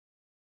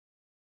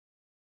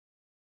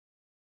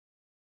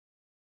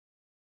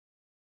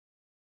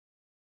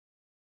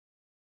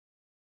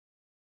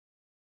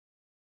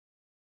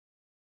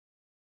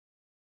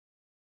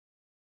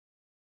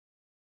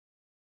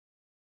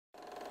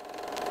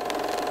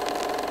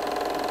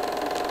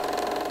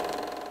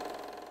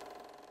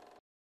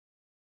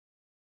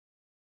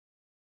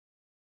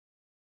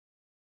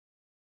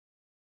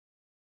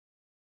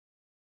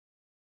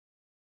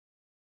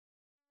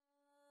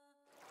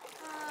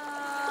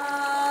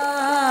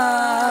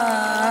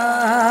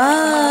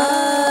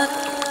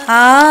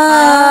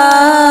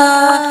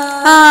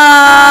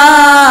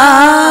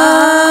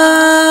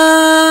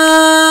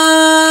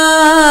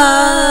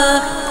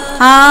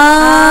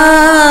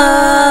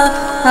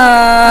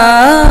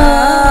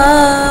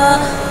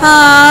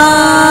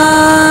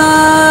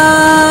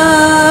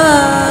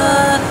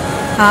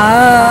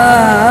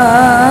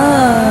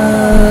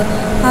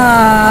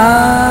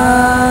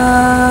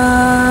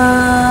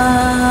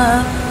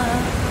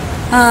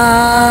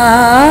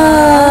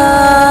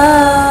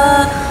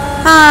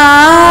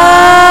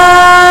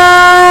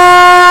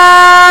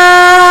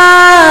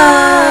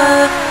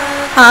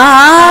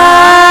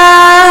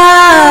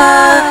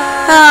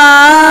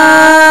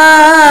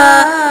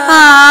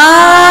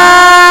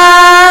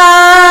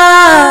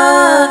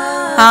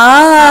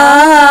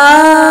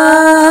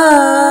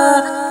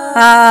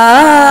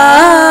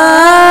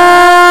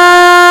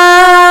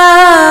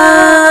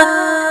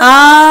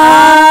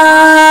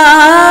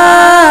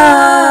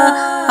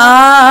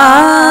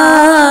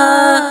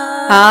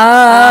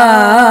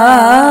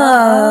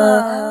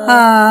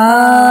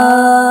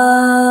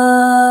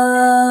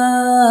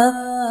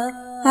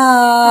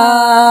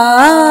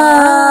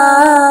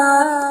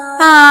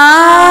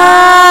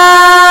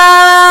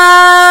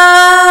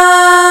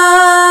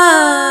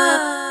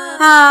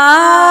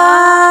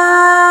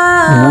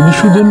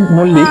মধুসূদন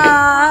মল্লিক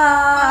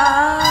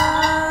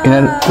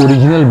এনার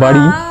অরিজিনাল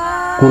বাড়ি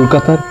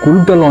কলকাতার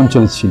কুলতলা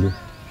অঞ্চলে ছিল।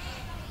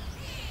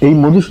 এই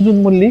মধুসূদন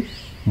মল্লিক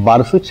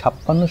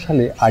 1256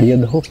 সালে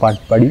আরিয়াদহ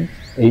পাটবাড়ি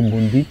এই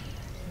মন্দির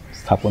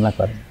স্থাপনা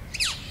করেন।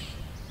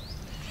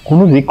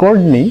 কোনো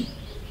রেকর্ড নেই।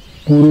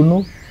 পুরনো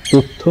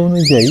তথ্য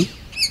অনুযায়ী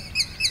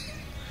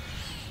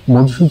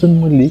মধুসূদন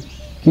মল্লিক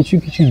কিছু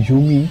কিছু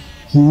জমি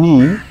কিনে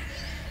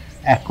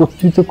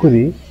একত্রিত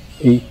করে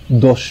এই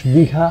 10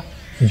 বিঘা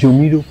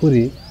জমির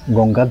উপরে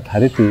গঙ্গার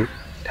ধারেতে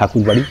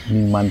ঠাকুরবাড়ি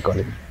নির্মাণ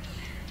করেন।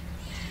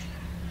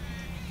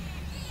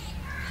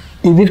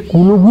 এদের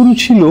কুলগুরু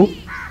ছিল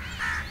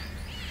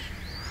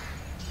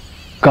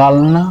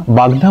কালনা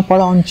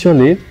বাগনাপাড়া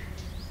অঞ্চলের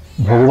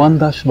ভগবান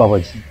দাস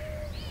বাবাজি।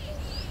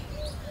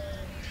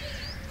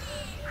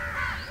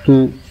 তো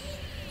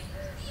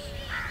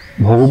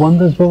ভগবান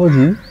দাস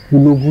বাবাজি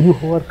কুলগুরু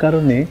হওয়ার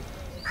কারণে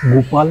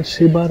গোপাল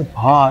সেবার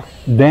ভার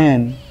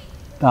দেন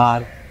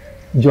তার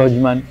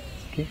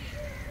যজমানকে।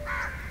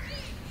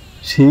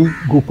 সেই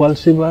গোপাল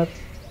সেবার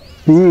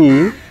পেয়ে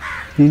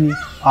তিনি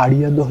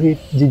আরিয়াদহের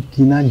যে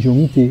কিনা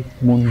জমিতে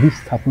মন্দির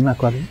স্থাপনা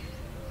করেন।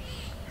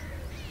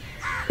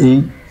 এই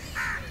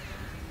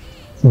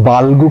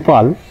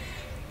বালগোপাল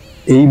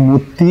এই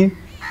মূর্তির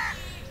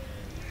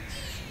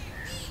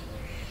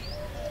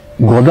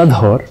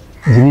গদাধর,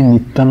 যিনি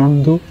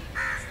নিত্যানন্দ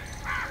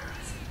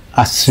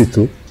আশ্রিত,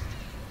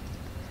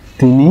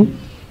 তিনি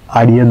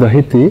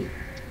আরিয়াদহেতে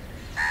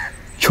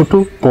ছোট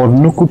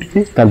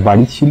পর্ণকুটিরে তার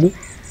বাড়ি ছিল।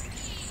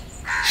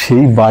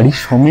 সেই বাড়ি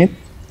সমেত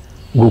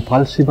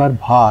গোপাল সেবার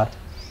ভার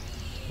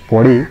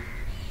পড়ে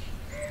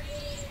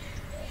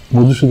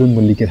মধুসূদন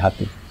মল্লিকের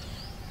হাতে।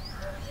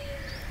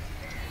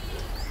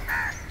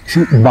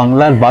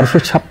 বাংলার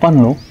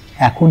 1256,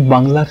 এখন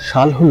বাংলার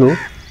সাল হলো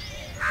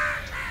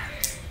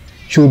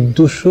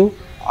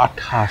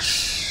 1428।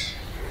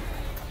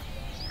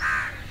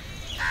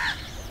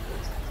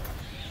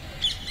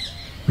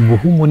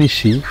 বহু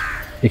মনীষী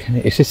এখানে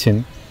এসেছেন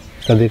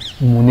তাদের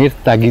মনের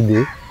তাগিদে,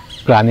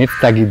 প্রাণের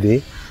তাগিদে,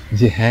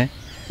 যে হ্যাঁ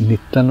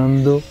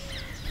নিত্যানন্দ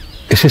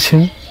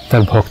এসেছেন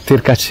তার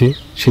ভক্তের কাছে।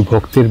 সেই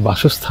ভক্তের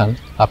বাসস্থান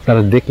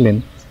আপনারা দেখলেন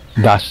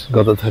দাস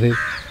গদাধরের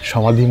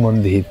সমাধি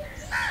মন্দির।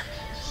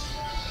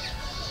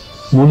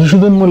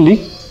 মধুসূদন মল্লিক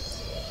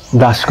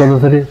দাস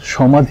গদাধরের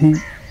সমাধি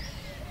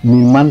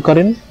নির্মাণ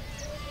করেন।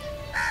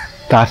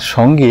 তার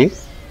সঙ্গে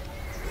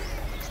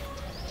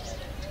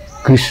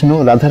কৃষ্ণ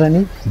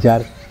রাধারানী,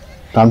 যার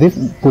তাদের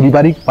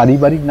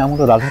পারিবারিক নাম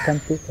হলো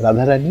রাধাকান্ত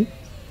রাধারানী,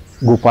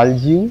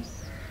 গোপালজিও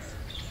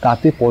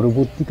তাতে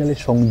পরবর্তীকালে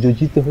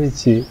সংযোজিত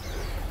হয়েছে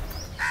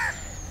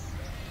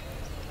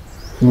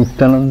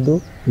নিত্যানন্দ,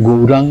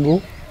 গৌরাঙ্গ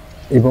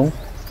এবং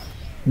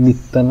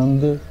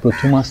নিত্যানন্দ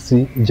প্রথমা স্ত্রী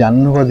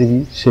জাহ্নবা দেবী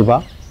সেবা।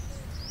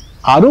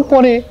 আরও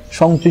পরে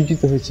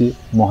সংযোজিত হয়েছে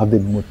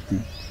মহাদেব মূর্তি।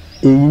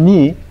 এই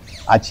নিয়ে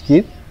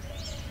আজকের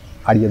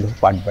আরিয়াদহ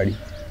পাটবাড়ি,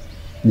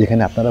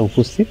 যেখানে আপনারা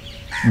উপস্থিত,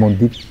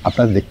 মন্দির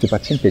আপনারা দেখতে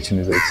পাচ্ছেন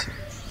পেছনে রয়েছে।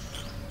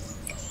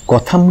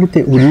 কথামৃতে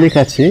উল্লেখ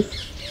আছে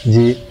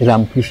যে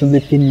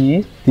রামকৃষ্ণদেবকে নিয়ে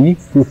তিনি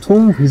প্রথম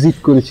ভিজিট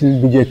করেছিলেন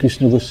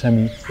বিজয়কৃষ্ণ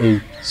গোস্বামী এই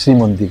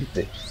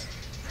শ্রীমন্দিরতে।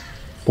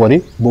 পরে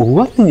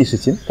বহুবার তিনি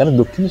এসেছেন, কারণ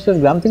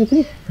দক্ষিণেশ্বর গ্রাম থেকে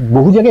তিনি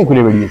বহু জায়গায়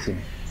ঘুরে বেড়িয়েছেন।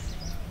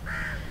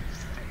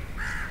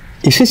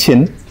 এসেছেন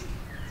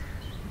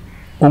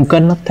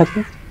ওঙ্কারনাথ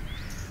ঠাকুর,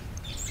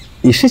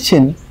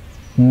 এসেছেন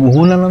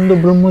মোহনানন্দ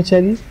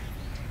ব্রহ্মচারী,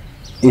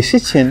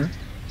 এসেছেন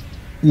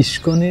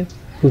ইস্কনের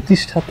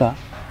প্রতিষ্ঠাতা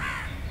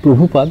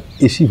প্রভুপাদ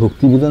এসি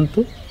ভক্তিবেদান্ত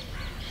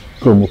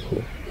প্রমুখ।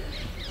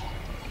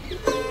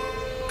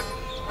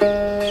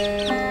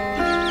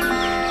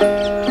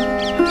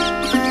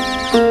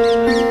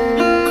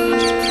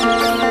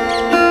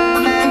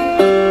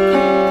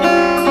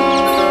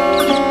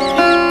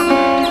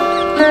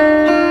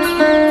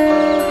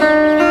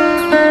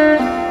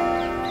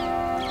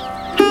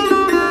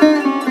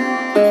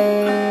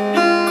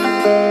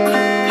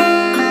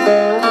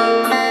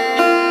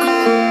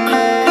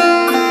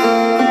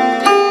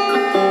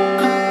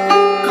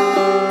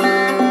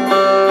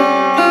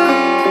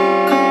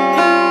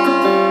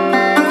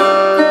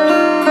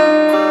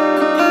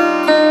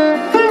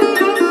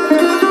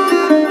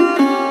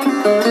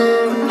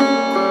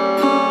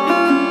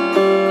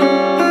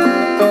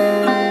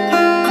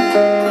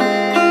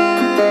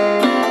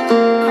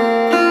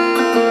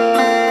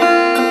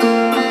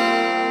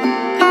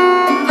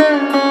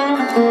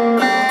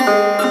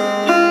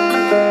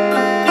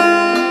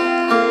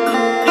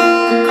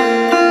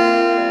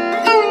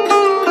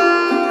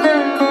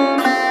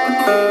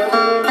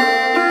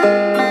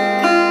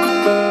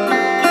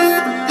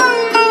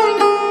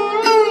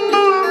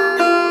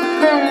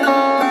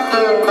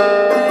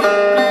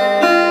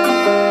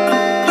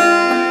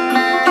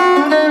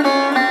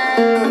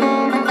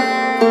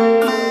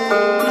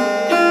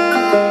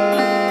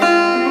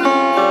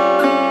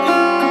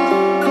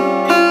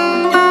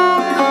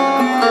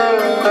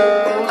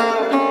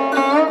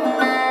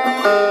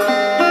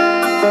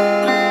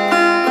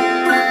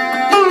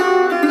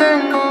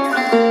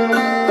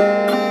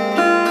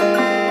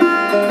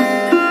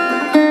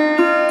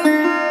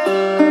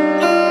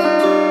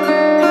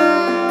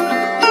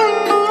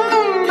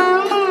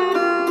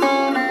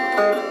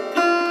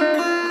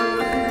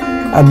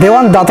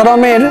 দেওয়ান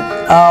দাতারামের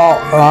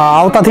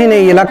আওতাধীন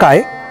এই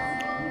এলাকায়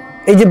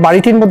এই যে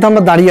বাড়িটির মধ্যে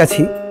আমরা দাঁড়িয়ে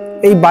আছি,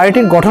 এই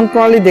বাড়িটির গঠন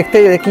প্রণালী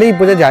দেখলেই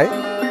বোঝা যায়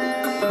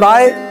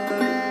প্রায়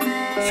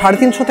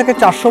 350 থেকে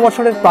 400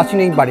 বছরের প্রাচীন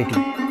এই বাড়িটি।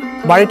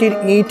 বাড়িটির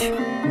ইট,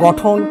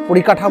 গঠন,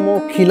 পরিকাঠামো,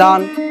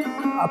 খিলান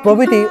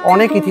প্রভৃতি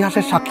অনেক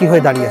ইতিহাসের সাক্ষী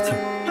হয়ে দাঁড়িয়েছে।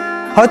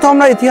 হয়তো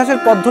আমরা ইতিহাসের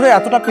পথ ধরে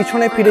এতটা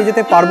পিছনে ফিরে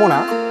যেতে পারবো না,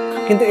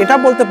 কিন্তু এটা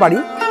বলতে পারি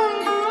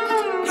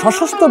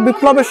সশস্ত্র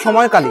বিপ্লবের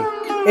সময়কালে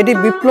এটি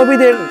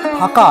বিপ্লবীদের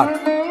থাকার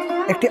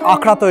একটি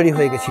আখড়া তৈরি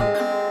হয়ে গেছিল।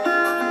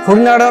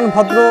 হরিনারায়ণ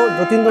ভদ্র,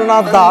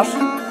 যতীন্দ্রনাথ দাস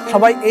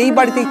সবাই এই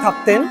বাড়িতেই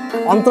থাকতেন,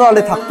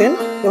 অন্তরালে থাকতেন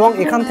এবং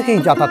এখান থেকেই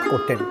যাতায়াত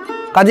করতেন।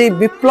 কাজেই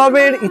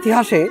বিপ্লবের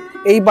ইতিহাসে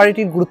এই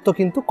বাড়িটির গুরুত্ব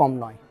কিন্তু কম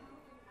নয়।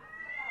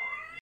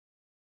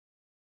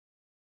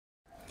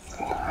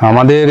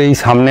 আমাদের এই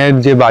সামনের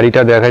যে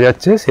বাড়িটা দেখা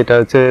যাচ্ছে সেটা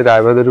হচ্ছে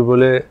রায়বাহাদুর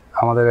বলে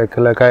আমাদের এক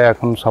এলাকায়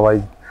এখন সবাই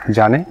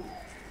জানে।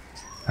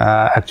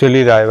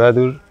 অ্যাকচুয়ালি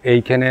রায়বাহাদুর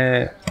এইখানে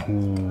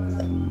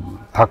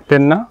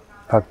থাকতেন না,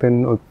 থাকতেন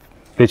ওই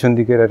পেছন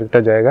দিকের আরেকটা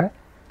জায়গায়।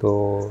 তো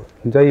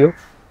যাই হোক,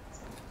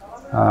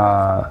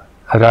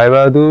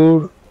 রায়বাহাদুর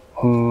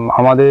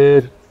আমাদের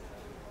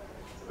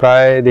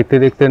প্রায় দেখতে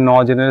দেখতে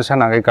 9 জেনারেশন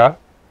আগেকার।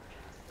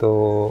 তো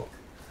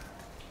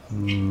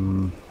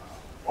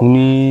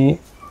উনি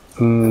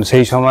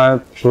সেই সময়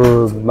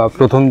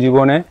প্রথম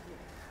জীবনে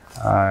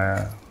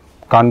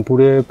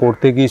কানপুরে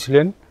পড়তে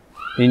গিয়েছিলেন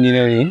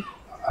ইঞ্জিনিয়ারিং,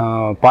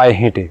 পায়ে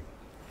হেঁটে।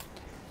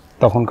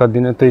 তখনকার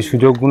দিনে তো এই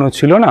সুযোগগুলো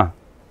ছিল না।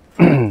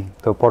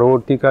 তো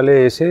পরবর্তীকালে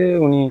এসে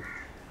উনি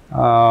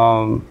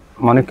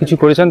অনেক কিছু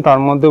করেছেন। তার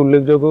মধ্যে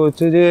উল্লেখযোগ্য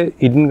হচ্ছে যে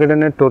ইডেন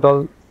গার্ডেনের টোটাল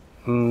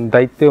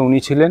দায়িত্বে উনি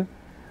ছিলেন।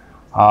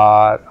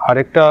 আর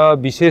আরেকটা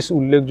বিশেষ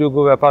উল্লেখযোগ্য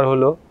ব্যাপার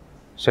হলো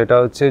সেটা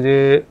হচ্ছে যে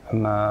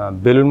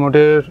বেলুড়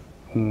মঠের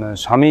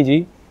স্বামীজি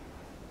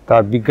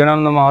তার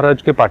বিজ্ঞানানন্দ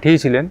মহারাজকে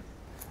পাঠিয়েছিলেন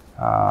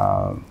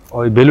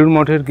ওই বেলুড়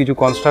মঠের কিছু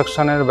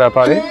কনস্ট্রাকশনের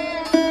ব্যাপারে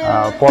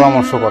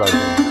পরামর্শ করার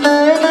জন্য।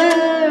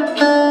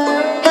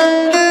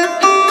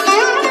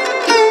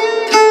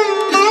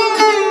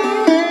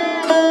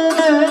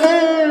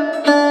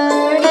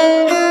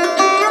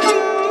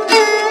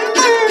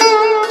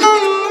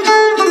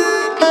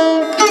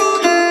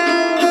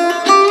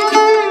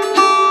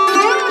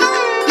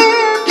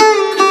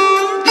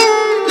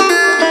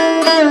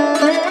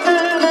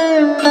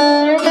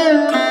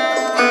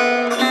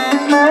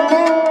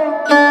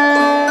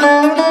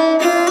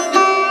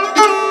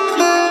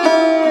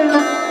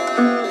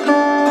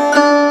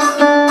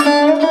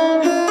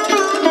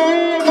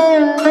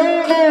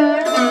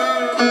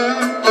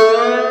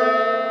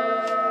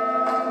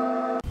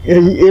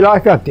 এই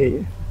এলাকাতে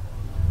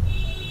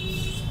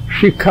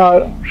শিক্ষা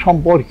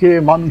সম্পর্কে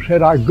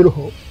মানুষের আগ্রহ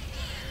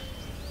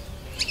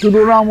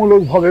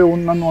তুলনামূলকভাবে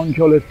অন্যান্য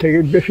অঞ্চলের থেকে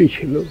বেশি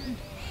ছিল।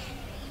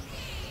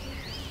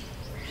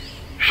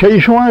 সেই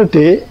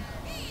সময়তে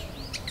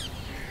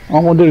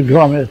আমাদের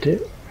গ্রামেতে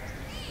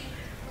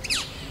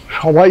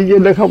সবাই যে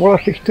লেখাপড়া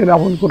শিখতেন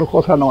এমন কোনো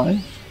কথা নয়,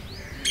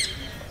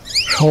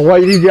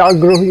 সবাই যে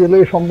আগ্রহী হলে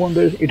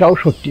সম্বন্ধে এটাও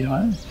সত্যি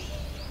নয়।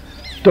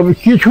 তবে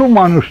কিছু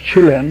মানুষ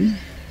ছিলেন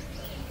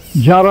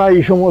যারা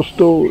এই সমস্ত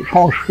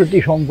সংস্কৃতি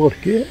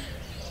সম্পর্কে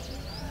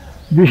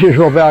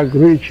বিশেষভাবে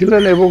আগ্রহী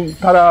ছিলেন এবং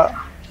তারা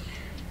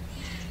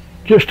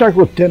চেষ্টা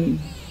করতেন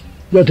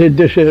যাতে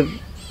দেশের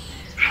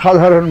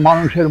সাধারণ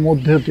মানুষের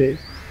মধ্যেতে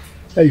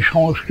এই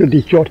সংস্কৃতি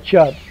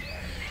চর্চার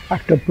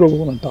একটা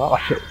প্রবণতা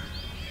আসে।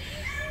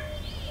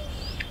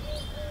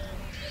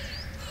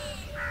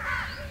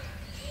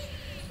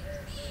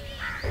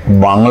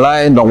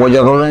 বাংলায়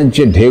নবজাগরণের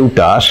যে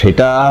ঢেউটা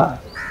সেটা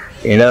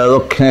এনারা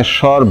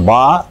দক্ষিণেশ্বর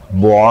বা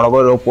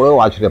বড়বের ওপরেও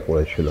আছড়ে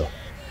পড়েছিল।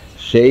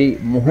 সেই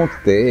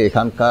মুহূর্তে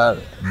এখানকার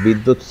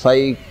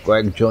বিদ্যুৎসায়ী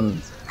কয়েকজন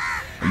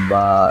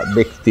বা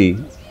ব্যক্তি,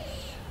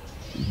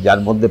 যার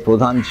মধ্যে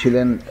প্রধান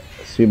ছিলেন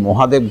শ্রী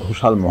মহাদেব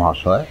ঘোষাল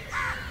মহাশয়,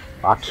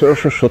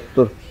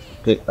 1870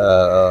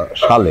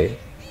 সালে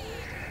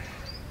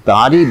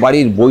তাঁরই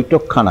বাড়ির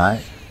বৈঠকখানায়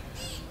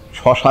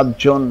 6-7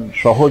 জন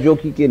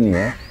সহযোগীকে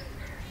নিয়ে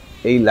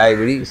এই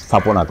লাইব্রেরি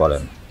স্থাপনা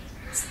করেন।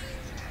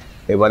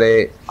 এবারে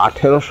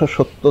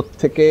 1870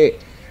 থেকে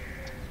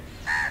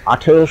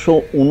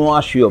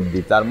 1879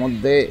 অবধি, তার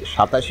মধ্যে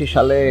 87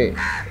 সালে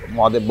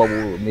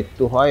মহাদেববাবুর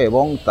মৃত্যু হয়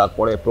এবং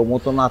তারপরে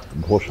প্রমথনাথ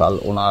ঘোষাল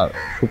ওনার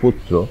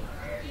সুপুত্র,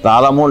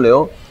 তার আমলেও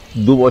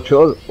 2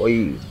 বছর ওই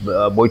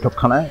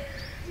বৈঠকখানায়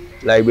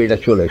লাইব্রেরিটা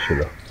চলেছিল।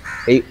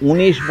 এই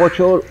 19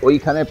 বছর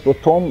ওইখানে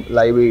প্রথম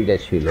লাইব্রেরিটা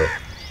ছিল।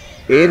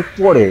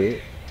 এরপরে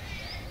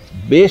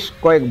বেশ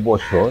কয়েক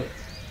বছর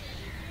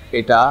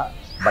এটা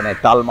মানে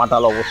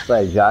টালমাটাল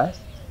অবস্থায় যায়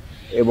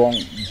এবং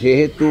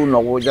যেহেতু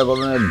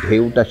নবজাগরণের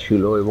ঢেউটা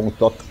ছিল এবং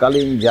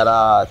তৎকালীন যারা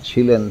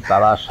ছিলেন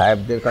তারা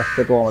সাহেবদের কাছ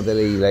থেকেও আমাদের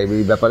এই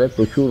লাইব্রেরির ব্যাপারে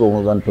প্রচুর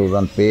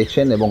অনুদান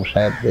পেয়েছেন এবং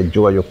সাহেবদের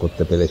যোগাযোগ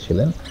করতে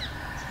পেরেছিলেন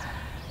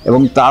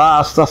এবং তারা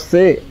আস্তে আস্তে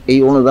এই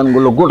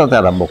অনুদানগুলো গোটাতে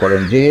আরম্ভ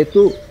করেন,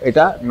 যেহেতু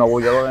এটা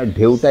নবজাগরণের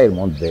ঢেউটা এর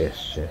মধ্যে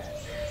এসছে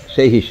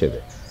সেই হিসেবে।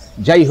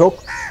 যাই হোক,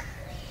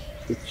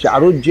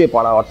 চারুজ্জে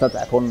পাড়া অর্থাৎ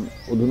এখন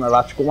অধুনা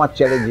রাজকুমার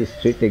চ্যাটার্জি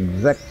স্ট্রিট,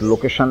 এক্স্যাক্ট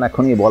লোকেশন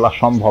এখনই বলা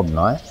সম্ভব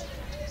নয়,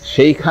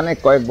 সেইখানে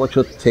কয়েক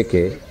বছর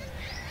থেকে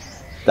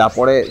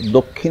তারপরে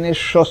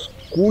দক্ষিণেশ্বর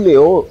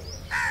স্কুলেও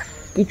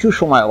কিছু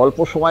সময়, অল্প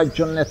সময়ের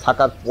জন্য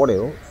থাকার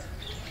পরেও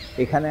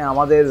এখানে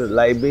আমাদের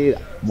লাইব্রেরি,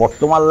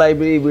 বর্তমান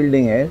লাইব্রেরি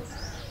বিল্ডিংয়ের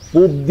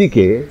পূব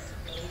দিকে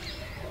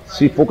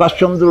শ্রী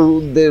প্রকাশচন্দ্র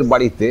রুদ্রের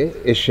বাড়িতে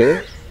এসে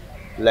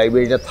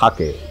লাইব্রেরিটা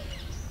থাকে।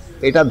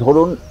 এটা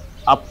ধরুন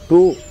আপ টু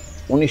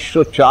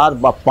 1904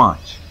 বা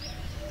 5,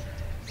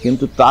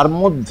 কিন্তু তার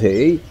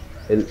মধ্যেই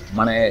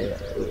মানে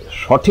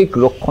সঠিক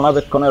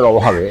রক্ষণাবেক্ষণের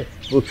অভাবে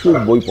প্রচুর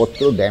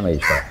বইপত্র ড্যামেজ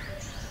হয়।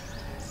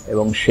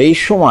 এবং সেই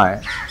সময়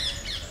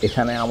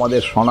এখানে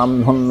আমাদের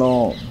স্বনামধন্য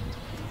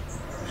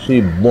শ্রী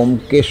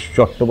ব্যোমকেশ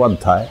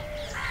চট্টোপাধ্যায়,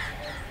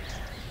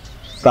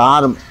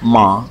 তার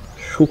মা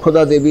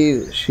সুখদা দেবীর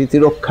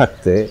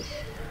স্মৃতিরক্ষার্থে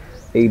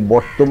এই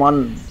বর্তমান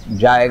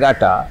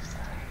জায়গাটা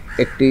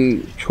একটি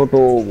ছোট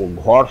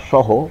ঘর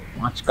সহ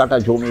 5 কাঠা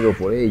জমির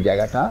ওপরে এই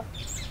জায়গাটা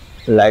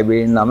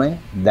লাইব্রেরির নামে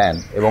দেন।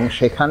 এবং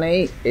সেখানেই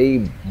এই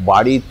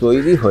বাড়ি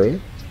তৈরি হয়ে,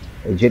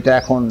 যেটা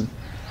এখন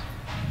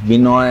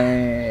বিনয়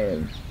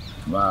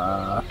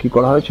কি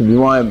করা হয়েছে,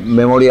 বিনয়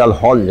মেমোরিয়াল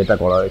হল যেটা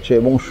করা হয়েছে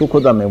এবং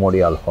সুখদা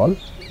মেমোরিয়াল হল,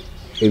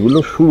 এগুলো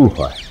শুরু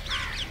হয়।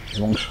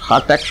 এবং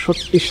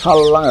 60-61 সাল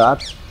নাগাদ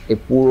এই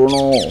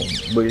পুরনো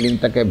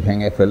বিল্ডিংটাকে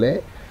ভেঙে ফেলে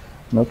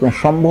নতুন,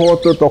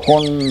 সম্ভবত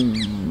তখন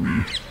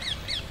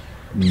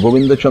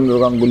গোবিন্দচন্দ্র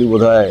গাঙ্গুলি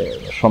বোধহয়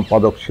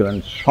সম্পাদক ছিলেন,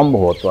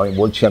 সম্ভবত, আমি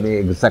বলছি, আমি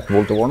এক্স্যাক্ট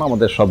বলতে পারবো না,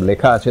 আমাদের সব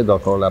লেখা আছে,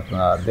 দরকার হলে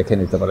আপনারা দেখে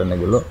নিতে পারেন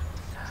এগুলো।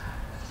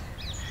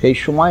 সেই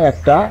সময়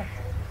একটা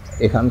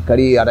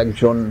এখানকারই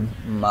আরেকজন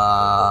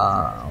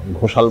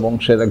ঘোষাল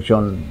বংশের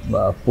একজন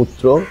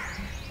পুত্র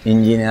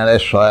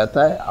ইঞ্জিনিয়ারের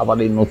সহায়তায় আবার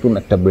এই নতুন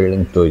একটা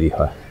বিল্ডিং তৈরি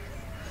হয়।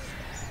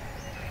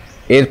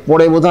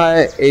 এরপরে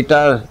বোধহয়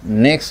এটার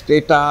নেক্সট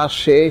এটা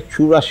আসে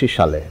 84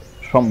 সালে,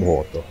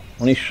 সম্ভবত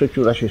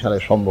 1984 সালে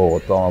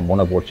সম্ভবত, আমার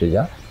মনে পড়ছে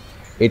যা,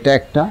 এটা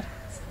একটা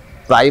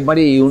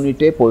প্রাইমারি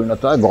ইউনিটে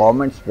পরিণত হয়,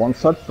 গভর্নমেন্ট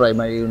স্পন্সর্ড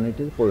প্রাইমারি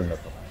ইউনিটে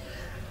পরিণত হয়।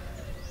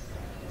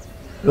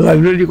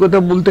 লাইব্রেরির কথা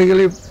বলতে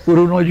গেলে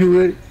পুরনো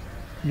যুগের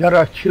যারা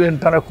ছিলেন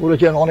তারা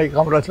করেছেন অনেক,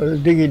 আমরা তাদের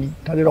দেখিনি,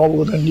 তাদের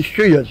অবদান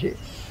নিশ্চয়ই আছে।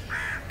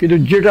 কিন্তু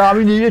যেটা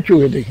আমি নিজে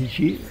চোখে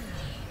দেখেছি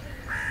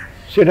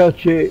সেটা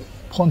হচ্ছে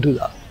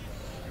ফন্তুদা।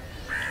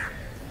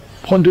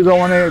 ফন্তুদা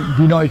মানে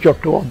বিনয়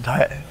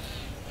চট্টোপাধ্যায়,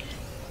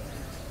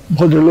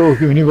 ভদ্রলোক,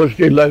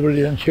 ইউনিভার্সিটির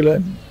লাইব্রেরিয়ান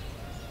ছিলেন,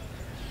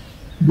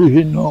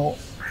 বিভিন্ন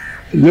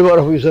লেবার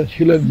অফিসার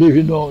ছিলেন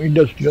বিভিন্ন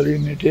ইন্ডাস্ট্রিয়াল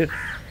ইউনিটের।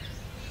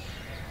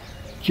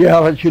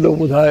 চেহারা ছিল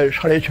বোধহয়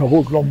 6.5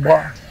 ফুট লম্বা,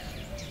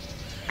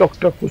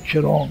 টকটক করছে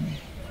রং,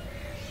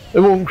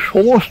 এবং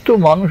সমস্ত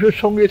মানুষের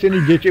সঙ্গে তিনি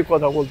যেচে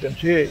কথা বলতেন।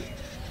 সে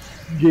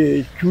যে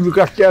চুল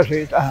কাটতে আসে,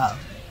 হ্যাঁ,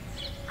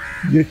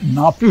 যে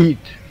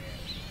নাপিত,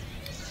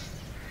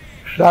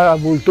 তারা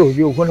বলতো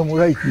যে ওখানে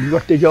মনে হয় চুল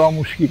কাটতে যাওয়া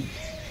মুশকিল,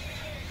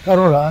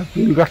 কেননা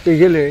চুল কাটতে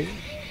গেলে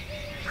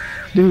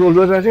তিনি বলতো,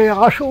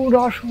 আসুন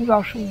আসুন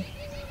আসুন,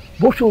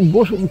 বসুন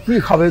বসুন, কী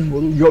খাবেন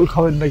বলুন, জল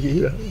খাবেন নাকি?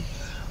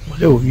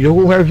 বলে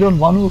ওইরকম একজন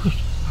মানুষ,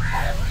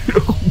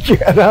 এরকম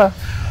চেহারা,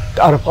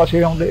 তার পাশে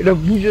আমরা এটা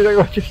বুঝে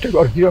দেখার চেষ্টা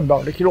করি কিরকম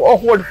ব্যাপারটা, কিরকম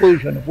অকওয়ার্ড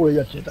পজিশনে পড়ে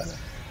যাচ্ছে তারা।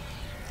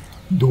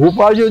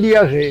 ধোপা যদি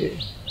আসে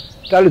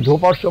তাহলে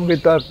ধোপার সঙ্গে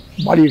তার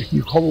বাড়ির কী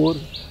খবর,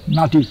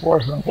 নাতির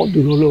পড়াশোনা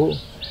কতদূর হলো,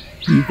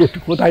 কী করতে,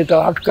 কোথায়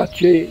তার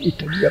আটকাচ্ছে,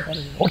 ইত্যাদি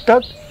ব্যাপারে।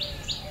 অর্থাৎ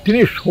তিনি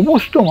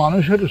সমস্ত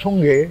মানুষের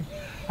সঙ্গে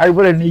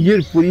একবারে নিজের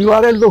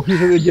পরিবারের লোক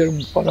হিসেবে যে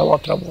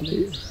কথাবার্তা বলে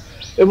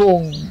এবং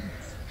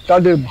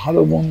তাদের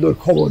ভালো মন্দর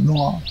খবর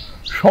নেওয়া,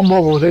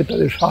 সম্ভব হলে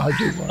তাদের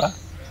সাহায্য করা,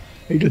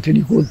 এটা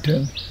তিনি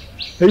করতেন।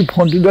 এই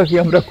ফন্তুদাকে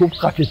আমরা খুব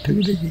কাছের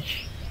থেকে দেখেছি।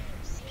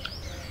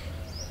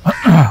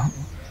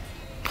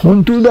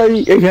 ফন্তুদাই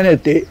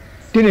এখানেতে,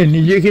 তিনি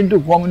নিজে কিন্তু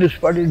কমিউনিস্ট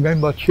পার্টির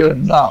মেম্বার ছিলেন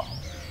না,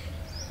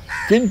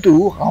 কিন্তু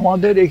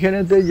আমাদের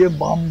এখানেতে যে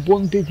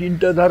বামপন্থী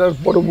চিন্তাধারার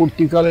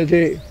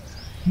পরবর্তীকালেতে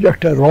যে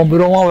একটা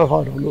রমরমা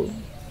ব্যাপার হলো,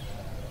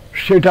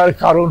 সেটার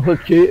কারণ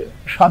হচ্ছে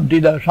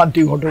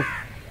শান্তি ঘটক।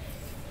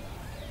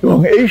 এবং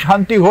এই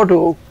শান্তি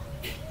ঘটক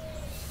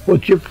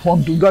হচ্ছে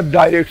ফন্তুদার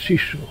ডাইরেক্ট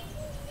শিষ্য।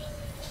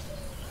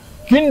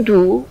 কিন্তু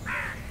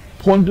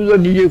ফন্তুদা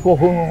নিজে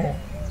কখনো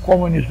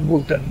কমিউনিস্ট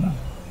বলতেন না,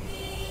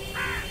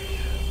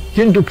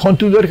 কিন্তু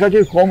ফন্তুদার কাছে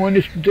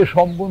কমিউনিস্টদের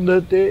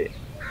সম্বন্ধে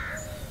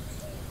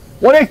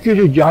অনেক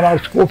কিছু জানার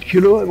স্কোপ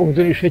ছিল এবং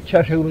তিনি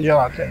স্বেচ্ছায় সেগুলো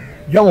জানাতেন।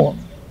 যেমন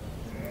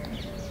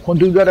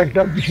ফন্তুদার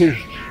একটা বিশেষ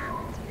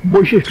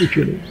বৈশিষ্ট্য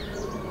ছিল,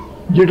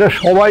 যেটা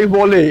সবাই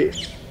বলে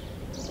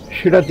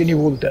সেটা তিনি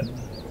বলতেন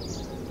না,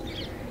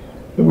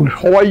 এবং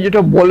সবাই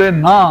যেটা বলে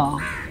না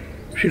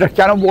সেটা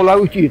কেন বলা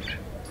উচিত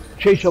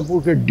সেই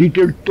সম্পর্কে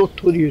ডিটেল তথ্য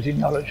দিয়ে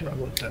তিনি আলোচনা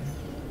করতেন।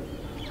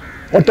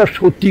 অর্থাৎ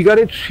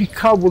সত্যিকারের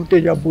শিক্ষা বলতে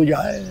যা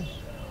বোঝায়,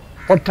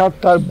 অর্থাৎ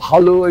তার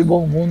ভালো এবং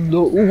মন্দ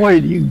উভয়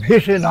দিক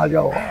ভেসে না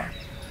যাওয়া,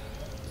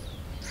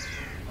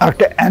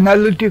 একটা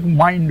অ্যানালিটিক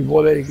মাইন্ড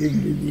বলে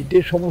ইংরেজিতে,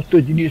 সমস্ত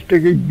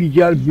জিনিসটাকে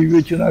বিচার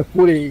বিবেচনা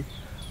করে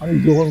আমি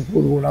গ্রহণ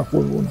করবো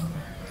না,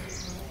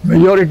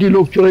 মেজরিটি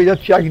লোক চলে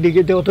যাচ্ছে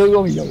একদিকেতে, অতএব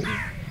আমি যাবো,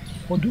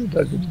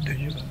 ফন্তুদার বিরুদ্ধে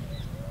ছিলাম।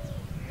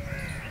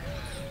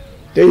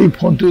 এই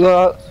ফন্তুদা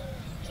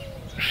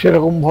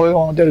সেরকমভাবে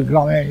আমাদের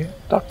গ্রামে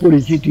তার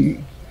পরিচিতি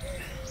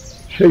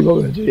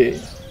সেইভাবে যে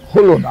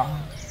হলো না।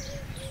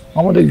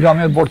 আমাদের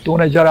গ্রামে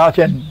বর্তমানে যারা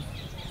আছেন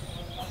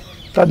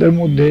তাদের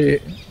মধ্যে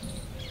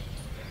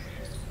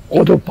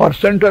কত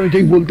পার্সেন্ট আমি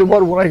ঠিক বলতে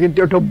পারবো না, কিন্তু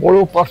একটা বড়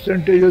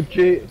পার্সেন্টেজ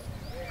হচ্ছে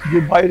যে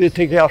বাইরে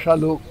থেকে আসা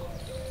লোক,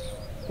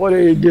 পরে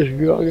এই দেশ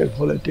বিভাগের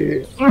ফলেতে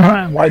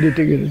বাইরে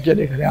থেকে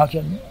যারা এখানে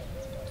আছেন।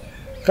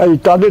 তাই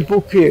তাদের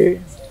পক্ষে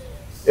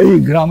এই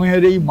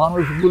গ্রামের এই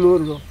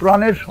মানুষগুলোর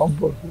প্রাণের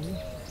সম্পর্ক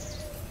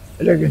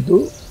এটা কিন্তু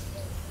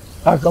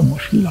একটা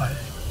মুশকিল হয়,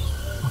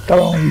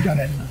 তারা অনেক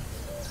জানেন না।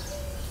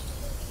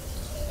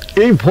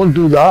 এই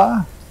ফন্তুদা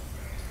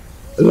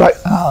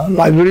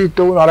লাইব্রেরির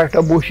তখন আর একটা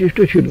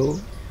বৈশিষ্ট্য ছিল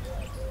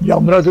যে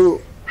আমরা তো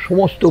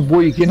সমস্ত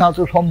বই কেনা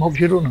তো সম্ভব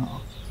ছিল না,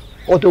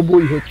 কত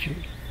বই হচ্ছে।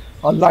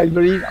 আর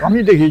লাইব্রেরি আমি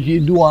দেখেছি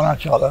 2 আনা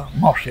চাঁদা,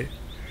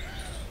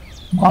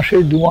 মাসে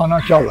 2 আনা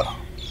চাঁদা।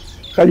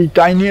 কাজে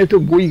তাই নিয়ে তো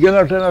বই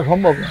কেনা টেনা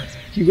সম্ভব নয়।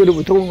 কী করে?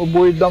 তখন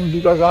বইয়ের দাম 2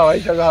 টাকা,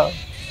 2.5 টাকা,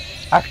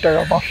 1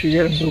 টাকা 5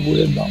 এরকম করে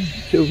বইয়ের দাম।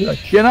 সেগুলো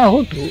কেনা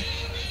হতো,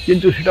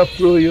 কিন্তু সেটা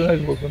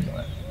প্রয়োজনের মতো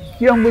নয়।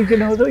 কিরম বই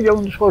কেনা হতো?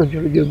 যেমন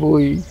সরস্বতীর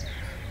বই,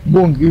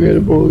 বঙ্কিমের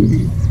বই,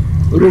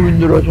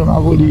 রবীন্দ্র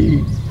রচনাবলী,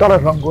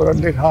 তারাশঙ্করের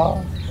লেখা,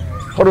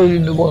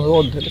 শরদিন্দু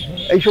বন্দ্যোপাধ্যায়ের লেখা,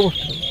 এই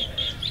সমস্ত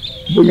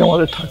বই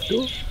আমাদের থাকতো।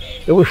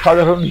 এবং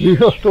সাধারণ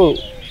গৃহস্থ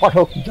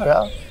পাঠক যারা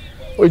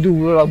ওই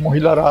দুপুরবেলা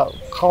মহিলারা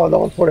খাওয়া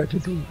দাওয়ার পরে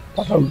একটু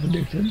পাতাগুলো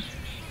দেখতেন,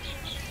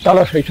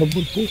 তারা সেই সব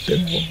বই পড়তেন।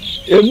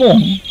 এবং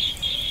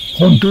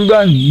ফন্তুদা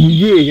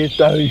নিজে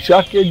তার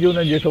রিসার্চের জন্য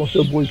যে সমস্ত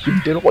বই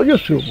কিনতেন,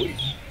 অজস্র বই,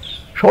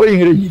 সব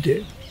ইংরেজিতে,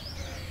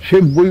 সে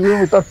বইগুলো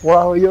তার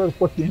পড়া হয়ে যাওয়ার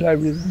পর তিনি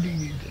লাইব্রেরিতে দিয়ে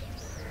দিতেন।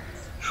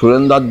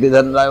 সুরেন্দ্রনাথ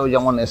বিধান রায়ও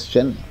যেমন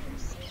এসছেন,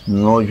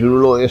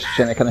 নজরুলও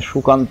এসছেন, এখানে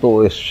সুকান্তও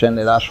এসছেন,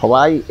 এরা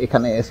সবাই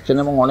এখানে এসছেন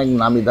এবং অনেক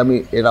নামি দামি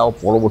এরাও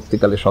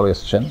পরবর্তীকালে সব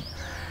এসছেন।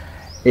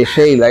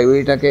 এসে এই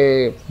লাইব্রেরিটাকে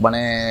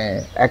মানে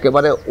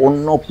একেবারে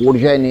অন্য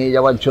পর্যায়ে নিয়ে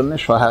যাওয়ার জন্য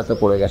সহায়তা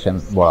করে গেছেন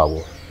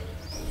বরাবর।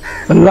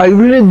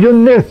 লাইব্রেরির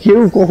জন্য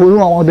কেউ কখনো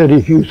আমাদের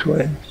রিফিউজ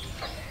করেন।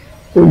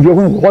 ওই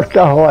যখন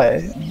ঘরটা হয়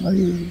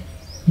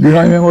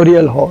বিনয়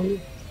মেমোরিয়াল হল,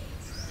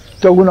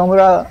 তখন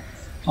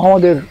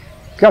আমাদের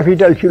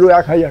ক্যাপিটাল ছিল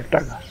 1000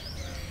 টাকা,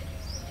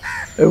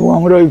 এবং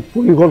আমরা ওই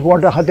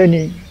পরিকল্পনাটা হাতে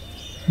নিই,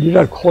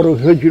 যেটার খরচ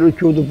হয়েছিল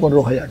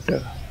 14-15 হাজার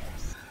টাকা।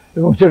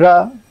 এবং সেটা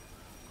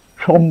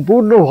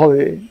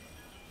সম্পূর্ণভাবে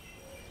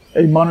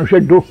এই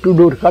মানুষের ডোর টু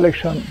ডোর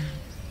কালেকশন,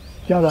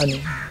 চাঁদা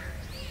নেই।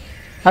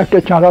 একটা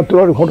চাঁদা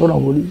তোলার ঘটনা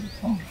বলি,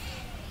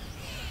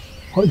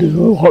 হয়তো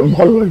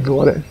ভালো লাগতে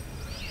পারে।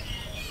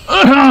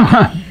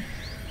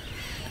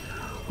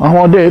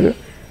 আমাদের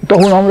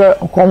তখন আমরা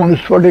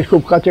কমিউনিস্ট পার্টির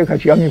খুব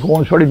কাছাকাছি, আমি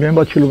কমিউনিস্ট পার্টির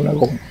মেম্বার ছিলাম না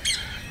কখন,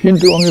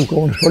 কিন্তু আমি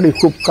কমিউনিস্ট পার্টির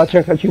খুব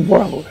কাছাকাছি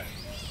বরাবর।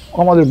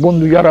 আমাদের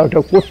বন্ধু যারা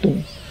ওটা করতেন,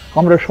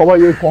 আমরা সবাই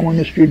ওই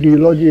কমিউনিস্ট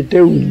ইডিওলজিতে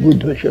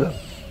উদ্বুদ্ধ ছিলাম।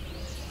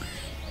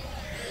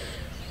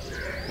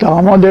 তা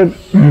আমাদের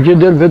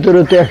নিজেদের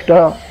ভেতরেতে একটা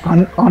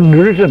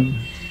আনরিটেন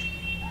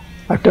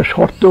একটা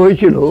শর্ত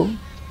হয়েছিল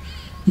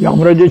যে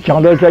আমরা যে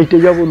চাঁদা চাইতে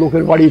যাব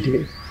লোকের বাড়িতে,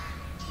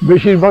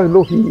 বেশিরভাগ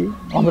লোকই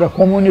আমরা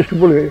কমিউনিস্ট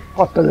বলে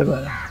পাত্তা দেবে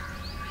না,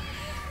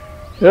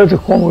 এরা তো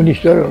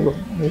কমিউনিস্টের হলো।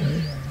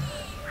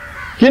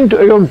 কিন্তু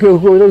এরকম কেউ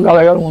কেউ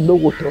গালাগাল মন্দও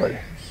করতে পারে।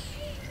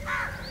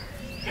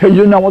 সেই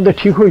জন্য আমাদের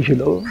ঠিক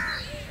হয়েছিল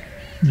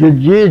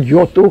যে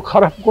যত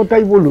খারাপ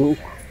কথাই বলুক,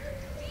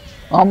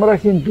 আমরা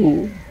কিন্তু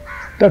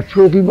তার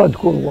প্রতিবাদ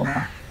করব না,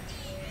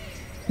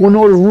 কোনো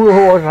রূঢ়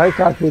ভাষায়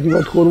তার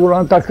প্রতিবাদ করব না।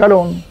 তার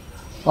কারণ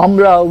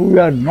we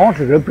are not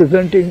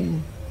representing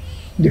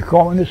the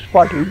Communist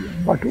Party,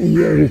 but we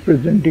are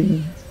representing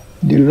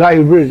the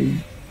library।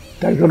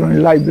 তার কারণে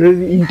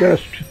লাইব্রেরির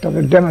ইন্টারেস্ট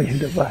তাকে ড্যামেজ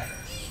হতে পারে।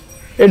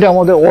 এটা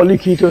আমাদের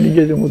অলিখিত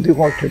নিজেদের মধ্যে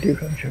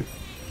কনস্টিটিউশন ছিল।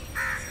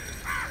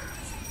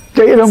 তো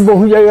এরকম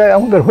বহু জায়গায়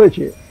আমাদের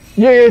হয়েছে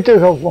যে এতে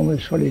সব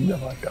কমিউনিস্ট পার্টির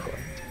ব্যাপারটা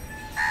হয়।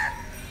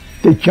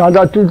 তো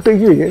চাঁদা তুলতে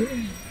গিয়ে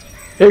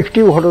একটি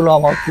ঘটনা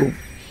আমার খুব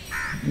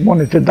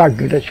মনেতে দাগ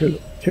কেটেছিল।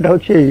 সেটা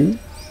হচ্ছে এই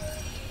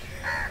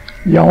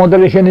যে আমাদের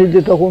এখানে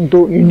যে তখন তো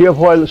ইন্ডিয়া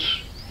ফয়েলস,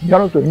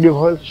 জানো তো ইন্ডিয়া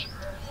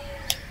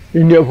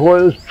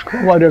ফয়েলস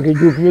আমার একটা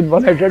জুটমিল,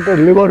 মানে এটা একটা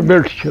লেবার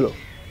বেল্ট ছিল।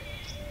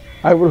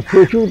 একবার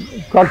প্রচুর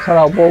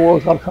কারখানা, বড় বড়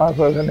কারখানা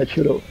এখানে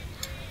ছিল।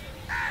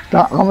 তা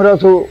আমরা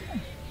তো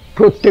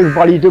প্রত্যেক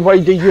বাড়িতে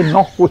বাড়িতে গিয়ে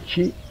নক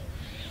করছি।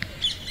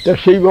 তা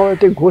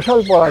সেইভাবে ঘোষাল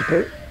পাড়াতে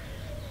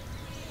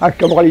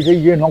একটা বাড়িতে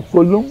গিয়ে নক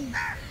করলাম।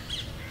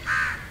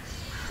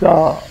 তা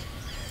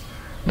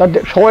তাতে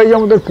সবাই যে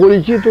আমাদের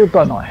পরিচিত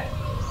তা নয়।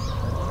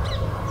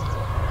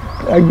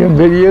 একজন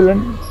বেরিয়ে এলেন,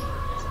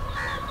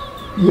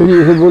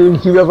 বেরিয়ে এসে বললেন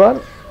কী ব্যাপার?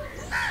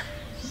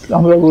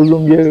 আমরা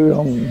বললাম যে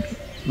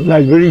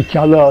লাইব্রেরির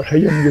চাঁদা,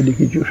 সেই জন্য যদি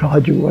কিছু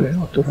সাহায্য করেন,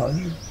 অত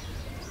সাহায্য।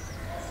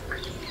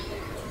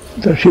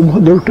 তা সেই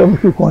ভদ্রলোকটা আমি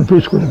একটু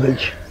কনফিউজ করে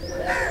ফেলছি।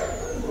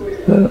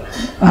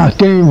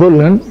 তিনি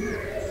বললেন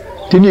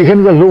তিনি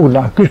এখানকার লোক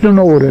না,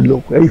 কৃষ্ণনগরের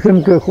লোক,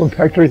 এইখানকার কোন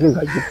ফ্যাক্টরিতে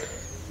কাজ করতেন,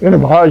 এখানে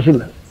ভাড়া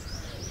ছিলেন।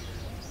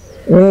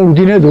 অমুক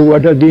দিনে দেবো,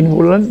 একটা দিন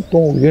বললেন,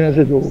 তমুক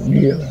দিনেতে দেবো,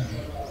 নিয়ে যাবেন।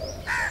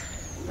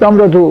 তা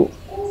আমরা তো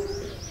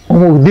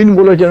অমুক দিন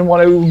বলেছেন,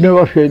 মানে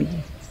নেবার সেই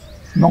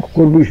নক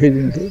করবি সেই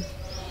দিনকে।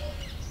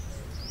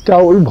 তা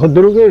ওই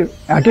ভদ্রলোকের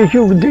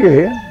অ্যাটিটিউড দিয়ে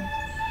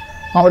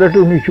আমরা একটু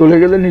চলে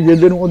গেলে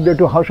নিজেদের মধ্যে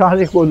একটু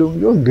হাসাহাসি করলুম,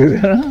 যে দেবে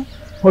না,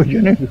 ওই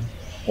জন্য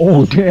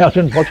অমুক দিনে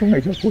আসেন প্রথমে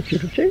এটা করছে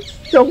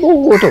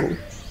হতো।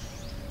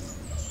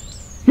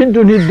 কিন্তু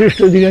নির্দিষ্ট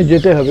দিনে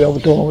যেতে হবে,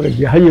 তো আমরা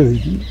হারিয়ে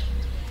হয়েছি।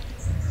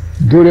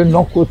 দৌড়ে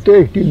নক করতে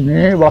একটি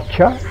মেয়ে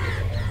বাচ্চা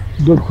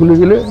দৌড় খুলে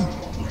দিলে,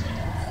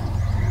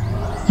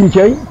 কি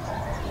চাই?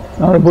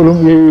 আমরা বলুন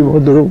এই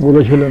ভদ্রলোক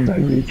বলেছিলেন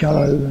তাই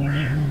চালা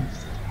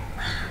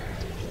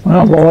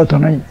বাবা তো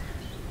নাই।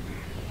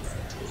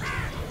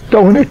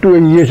 তখন একটু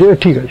এগিয়ে এসে,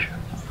 ঠিক আছে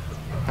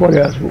পরে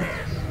আসবো,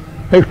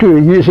 একটু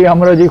এগিয়ে এসে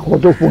আমরা যে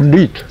কত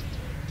পণ্ডিত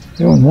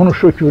এবং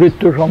মনুষ্য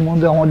চরিত্র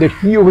সম্বন্ধে আমাদের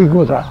কী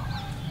অভিজ্ঞতা,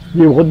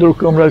 যে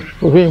ভদ্রলোককে আমরা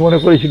প্রথমেই মনে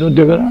করেছিল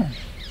দেবে না,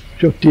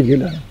 সত্যি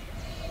দিলে না,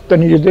 তা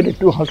নিজেদের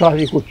একটু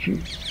হাসাহাসি করছি।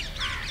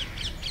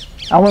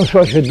 এমন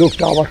সময় সে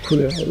দোকটা আবার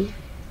খুলে হবে।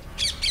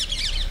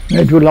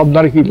 একটু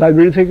আপনারা কি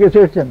লাইব্রেরি থেকে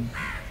এসেছেন?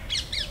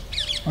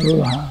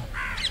 হ্যাঁ,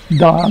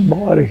 দাঁড়ান,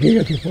 বাবা রেখে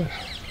গেছে পয়সা।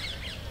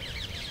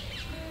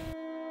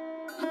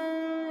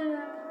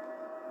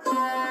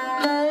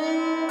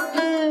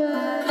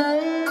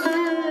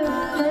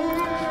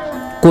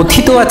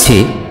 কথিত আছে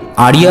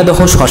আরিয়াদহ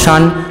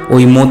শ্মশান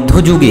ওই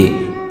মধ্যযুগে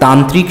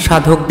তান্ত্রিক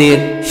সাধকদের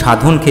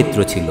সাধন ক্ষেত্র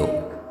ছিল।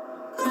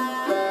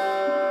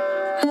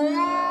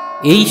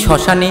 এই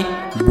শ্মশানে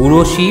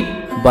বুড়ো শিব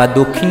বা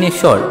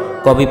দক্ষিণেশ্বর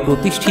কবে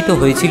প্রতিষ্ঠিত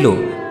হয়েছিল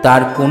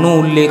তার কোনো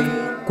উল্লেখ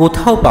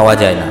কোথাও পাওয়া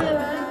যায় না।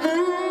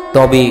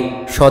 তবে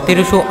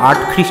 1708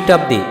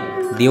 খ্রিস্টাব্দে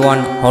দেওয়ান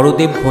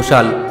হরদেব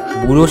ঘোষাল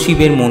বুড়ো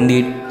শিবের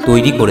মন্দির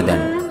তৈরি করে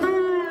দেন।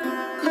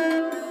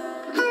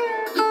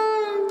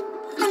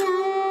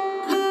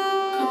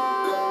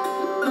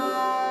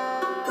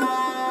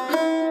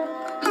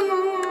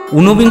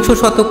 ঊনবিংশ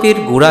শতকের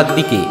গোড়ার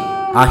দিকে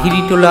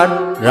আহিরিটোলার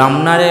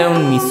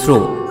রামনারায়ণ মিশ্র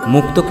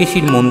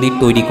মুক্তকেশীর মন্দির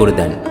তৈরি করে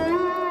দেন।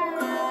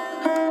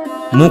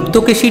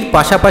 মুক্তকেশীর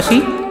পাশাপাশি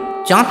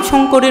চাঁদ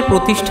শঙ্করের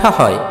প্রতিষ্ঠা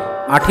হয়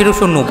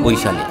 1890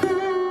 সালে।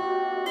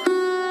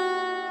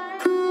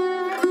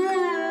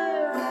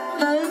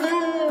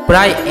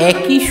 প্রায়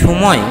একই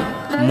সময়ে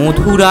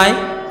মধুরায়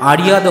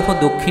আরিয়াদহ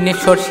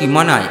দক্ষিণেশ্বর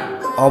সীমানায়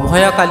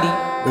অভয়াকালী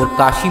ও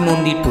কাশী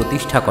মন্দির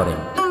প্রতিষ্ঠা করেন।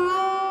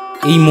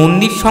 এই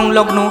মন্দির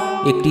সংলগ্ন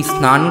একটি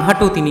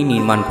স্নানঘাটও তিনি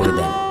নির্মাণ করে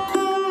দেন।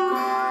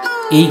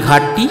 এই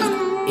ঘাটটি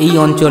এই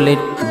অঞ্চলের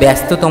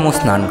ব্যস্ততম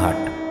স্নানঘাট।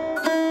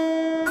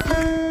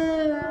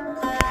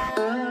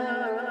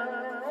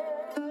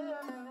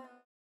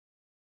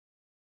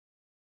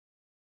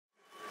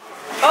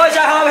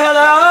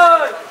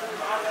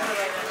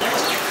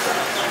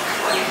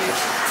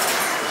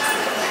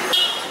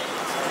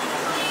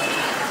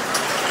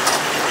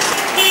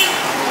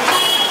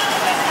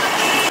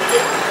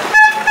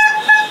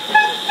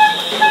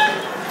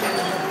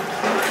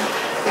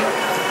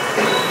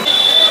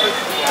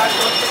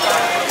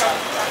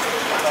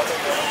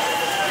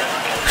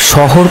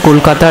 শহর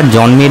কলকাতার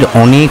জন্মের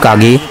অনেক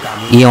আগে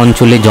এ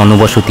অঞ্চলে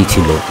জনবসতি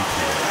ছিল।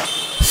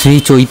 শ্রী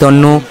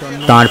চৈতন্য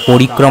তাঁর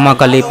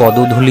পরিক্রমাকালে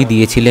পদধূলি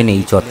দিয়েছিলেন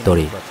এই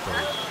চত্বরে।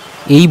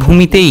 এই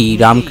ভূমিতেই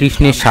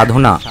রামকৃষ্ণের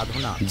সাধনা,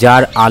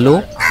 যার আলো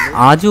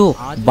আজও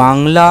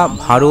বাংলা,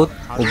 ভারত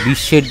ও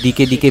বিশ্বের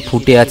দিকে দিকে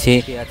ফুটে আছে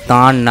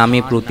তাঁর নামে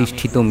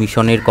প্রতিষ্ঠিত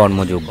মিশনের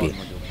কর্মযজ্ঞে।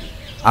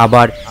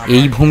 আবার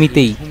এই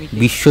ভূমিতেই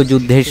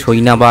বিশ্বযুদ্ধের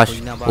সৈন্যাবাস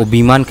ও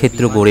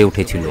বিমানক্ষেত্র গড়ে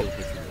উঠেছিল।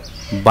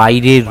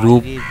 বাইরের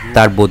রূপ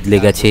তার বদলে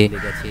গেছে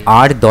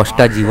আর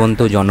 10টা জীবন্ত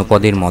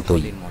জনপদের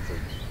মতোই,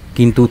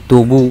 কিন্তু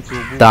তবু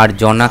তার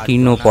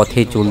জনাকীর্ণ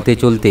পথে চলতে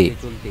চলতে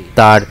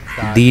তার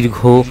দীর্ঘ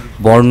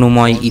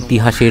বর্ণময়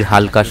ইতিহাসের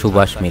হালকা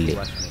সুবাস মেলে।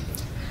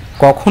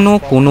 কখনো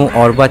কোনো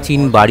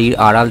অর্বাচীন বাড়ির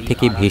আড়াল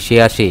থেকে ভেসে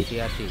আসে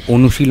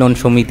অনুশীলন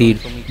সমিতির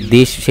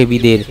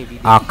দেশসেবীদের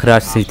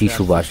আখড়ার স্মৃতি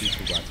সুবাস।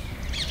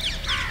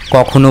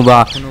 কখনো বা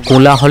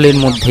কোলাহলের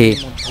মধ্যে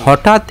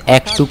হঠাৎ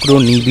এক টুকরো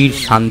নিবিড়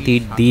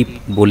শান্তির দ্বীপ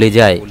বলে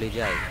যায়,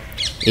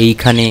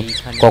 এইখানে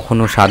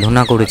কখনো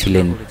সাধনা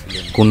করেছিলেন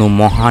কোনো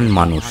মহান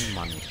মানুষ।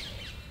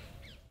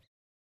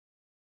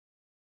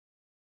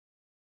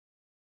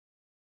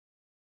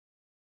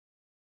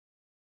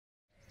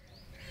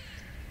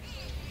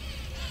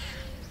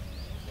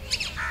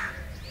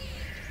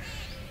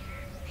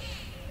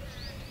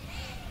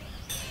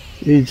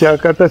 এই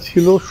জায়গাটা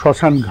ছিল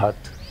শ্মশান ঘাট,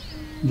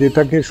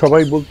 যেটাকে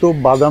সবাই বলতো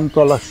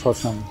বাদামতলা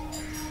শ্মশান।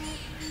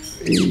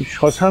 এই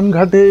শ্মশান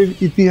ঘাটের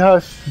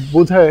ইতিহাস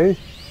বোধহয়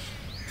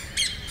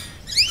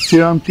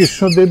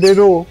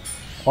শ্রীরামকৃষ্ণদেবেরও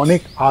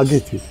অনেক আগে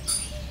থেকে।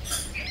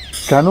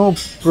 কেন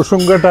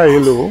প্রসঙ্গটা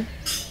এলো,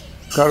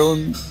 কারণ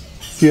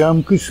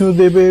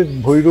শ্রীরামকৃষ্ণদেবের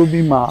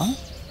ভৈরবী মা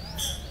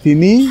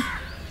তিনি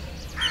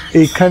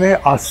এইখানে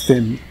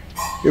আসতেন,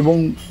 এবং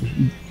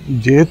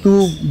যেহেতু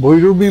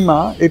ভৈরবী মা,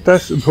 এটা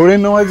ধরে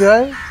নেওয়া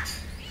যায়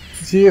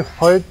যে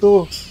হয়তো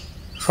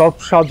সব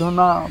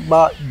সাধনা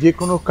বা যে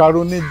কোনো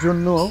কারণের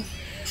জন্য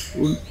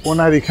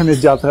ওনার এখানে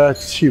যাতায়াত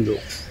ছিল।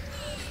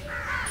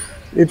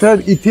 এটার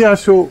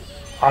ইতিহাসও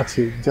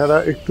আছে, যারা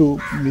একটু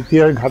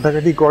ইতিহাস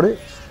ঘাটাঘাটি করে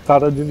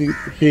তারা যদি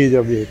পেয়ে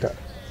যাবে এটা।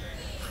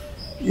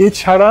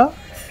 এছাড়া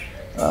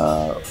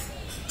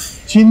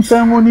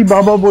চিন্তামণি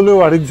বাবা বলেও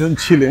আরেকজন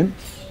ছিলেন,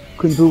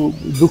 কিন্তু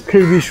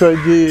দুঃখের বিষয়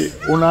যে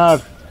ওনার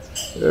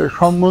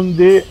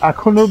সম্বন্ধে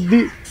এখন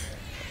অবধি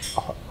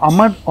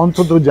আমার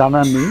অন্তত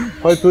জানা নেই।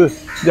 হয়তো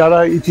যারা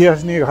ইতিহাস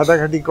নিয়ে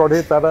ঘাটাঘাটি করে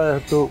তারা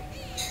হয়তো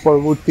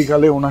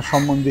পরবর্তীকালে ওনার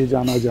সম্বন্ধে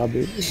জানা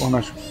যাবে।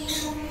 ওনার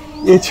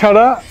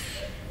এছাড়া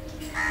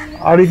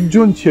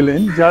আরেকজন ছিলেন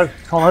যার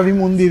সমাধি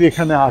মন্দির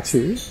এখানে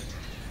আছে,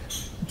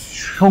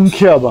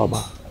 সংখ্যা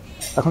বাবা।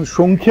 এখন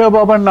সংখ্যা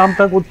বাবার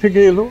নামটা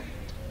কোত্থেকে এলো?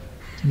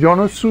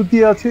 জনশ্রুতি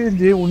আছে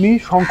যে উনি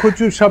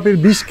শঙ্খচূড় সাপের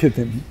বিষ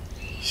খেতেন,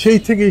 সেই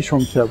থেকেই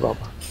সংখ্যা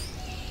বাবা।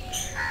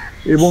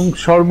 এবং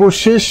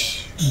সর্বশেষ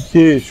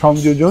যে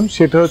সংযোজন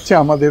সেটা হচ্ছে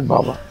আমাদের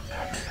বাবা।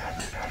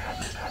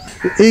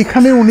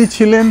 এইখানে উনি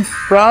ছিলেন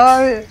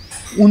প্রায়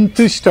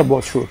 29টা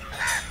বছর,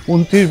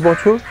 29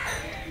 বছর।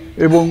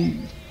 এবং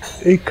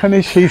এইখানে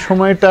সেই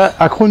সময়টা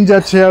এখন যা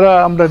চেহারা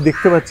আমরা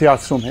দেখতে পাচ্ছি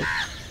আশ্রমে,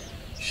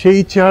 সেই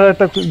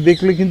চেহারাটা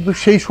দেখলে কিন্তু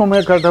সেই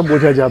সময়কারটা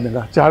বোঝা যাবে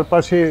না।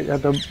 চারপাশে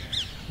একটা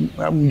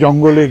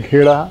জঙ্গলে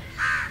ঘেরা,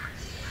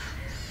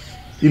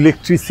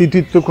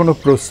 ইলেকট্রিসিটির তো কোনো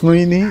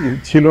প্রশ্নই নেই,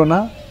 ছিল না,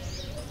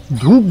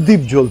 ধূপ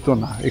দ্বীপ জ্বলতো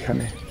না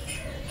এখানে।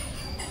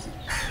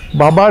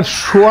 বাবার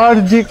শোয়ার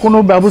যে কোনো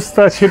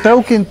ব্যবস্থা সেটাও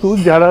কিন্তু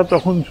যারা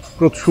তখন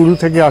শুরু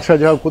থেকে আসা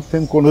যাওয়া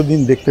করতেন কোনোদিন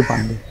দেখতে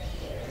পাননি।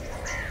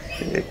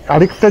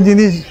 আরেকটা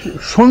জিনিস,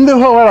 সন্ধে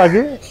হওয়ার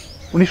আগে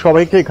উনি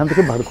সবাইকে এখান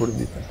থেকে বার করে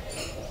দিতেন।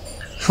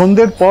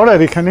 সন্ধ্যের পর আর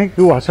এখানে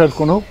কেউ আসার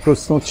কোনো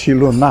প্রশ্ন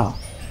ছিল না।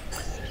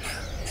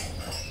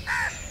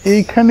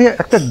 এইখানে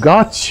একটা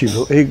গাছ ছিল,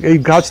 এই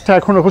গাছটা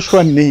এখন অবশ্য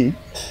আর নেই।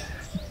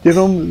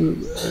 যেরকম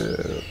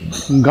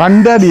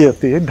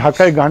গান্ডারিয়াতে,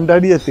 ঢাকায়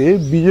গান্ডারিয়াতে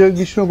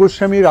বিজয়কৃষ্ণ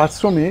গোস্বামীর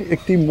আশ্রমে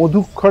একটি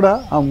মধুক্ষরা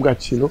আম গাছ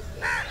ছিল।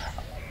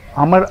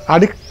 আমার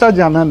আরেকটা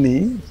জানা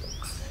নেই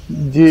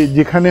যে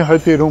যেখানে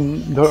হয়তো এরকম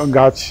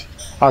গাছ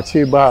আছে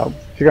বা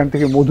সেখান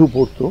থেকে মধু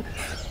পড়তো।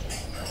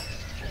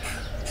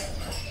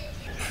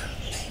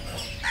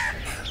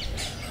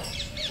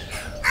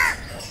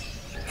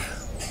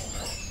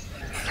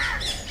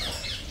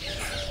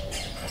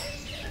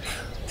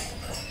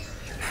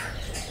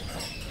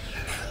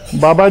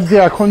 বাবার যে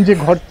এখন যে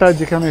ঘরটা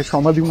যেখানে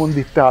সমাধি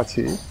মন্দিরটা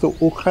আছে, তো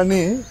ওখানে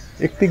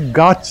একটি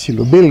গাছ ছিল,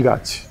 বেল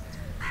গাছ।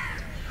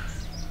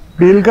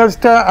 বেল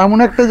গাছটা এমন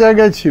একটা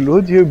জায়গায় ছিল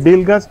যে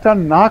বেল গাছটা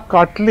না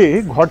কাটলে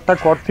ঘরটা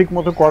ঠিক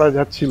মতো করা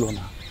যাচ্ছিল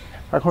না।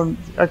 এখন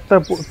একটা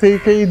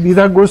থেকেই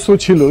দ্বিধাগ্রস্ত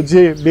ছিল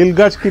যে বেল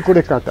গাছ কি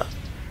করে কাটা।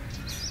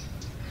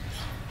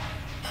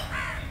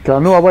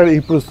 কেন আবার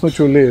এই প্রশ্ন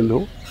চলে এলো?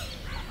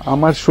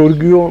 আমার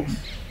স্বর্গীয়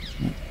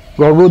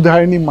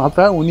গর্ভধারিণী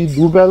মাতা, উনি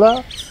দুবেলা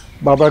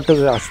বাবার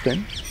কাছে আসতেন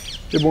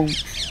এবং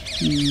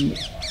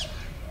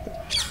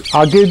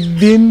আগের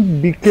দিন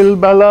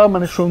বিকেলবেলা,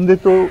 মানে সন্ধ্যে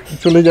তো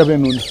চলে যাবেন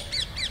উনি,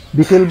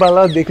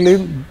 বিকেলবেলা দেখলেন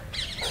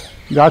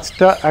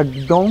গাছটা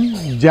একদম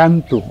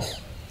জ্যান্ত।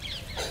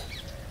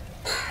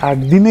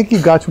 একদিনে কি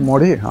গাছ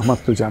মরে আমার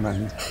তো জানা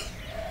নেই।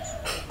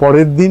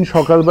 পরের দিন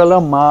সকালবেলা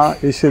মা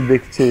এসে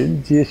দেখছেন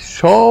যে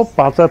সব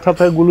পাতা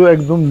টাতাগুলো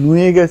একদম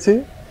নুয়ে গেছে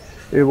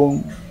এবং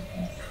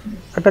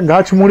একটা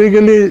গাছ মরে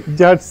গেলে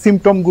যার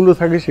সিমটমগুলো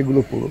থাকে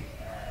সেগুলো পুরো।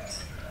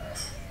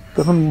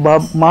 তখন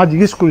মা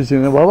জিজ্ঞেস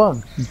করেছিলেন, বাবা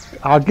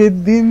আগের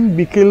দিন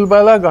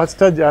বিকেলবেলা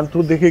গাছটা জ্যান্ত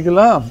দেখে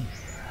গেলাম,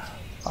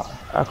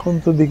 এখন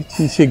তো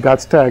দেখছি সেই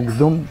গাছটা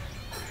একদম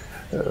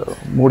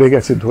মরে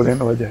গেছে, ধরে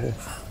নেওয়া যায়।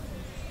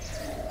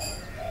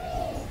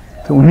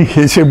 তো উনি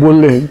এসে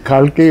বললেন,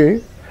 কালকে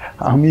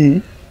আমি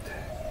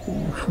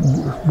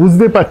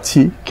বুঝতে পারছি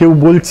কেউ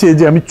বলছে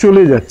যে আমি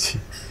চলে যাচ্ছি,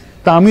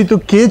 তা আমি তো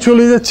কে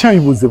চলে যাচ্ছে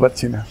আমি বুঝতে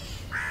পারছি না।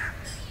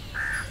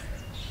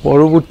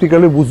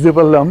 পরবর্তীকালে বুঝতে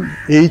পারলাম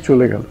এই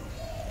চলে গেল,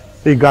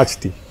 এই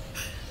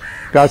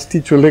গাছটি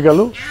চলে গেল।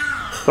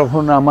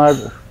 তখন আমার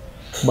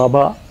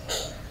বাবা,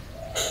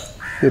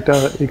 এটা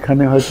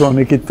এখানে হয়তো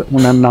অনেকে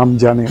ওনার নাম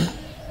জানেন,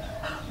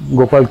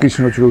 গোপাল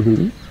কৃষ্ণ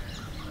চৌধুরী,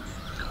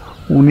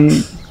 উনি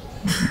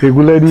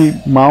রেগুলারই,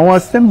 মাও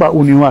আসতেন বা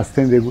উনিও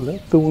আসতেন রেগুলার।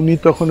 তো উনি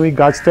তখন ওই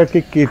গাছটাকে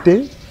কেটে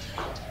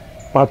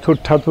পাথর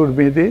ঠাথর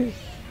বেঁধে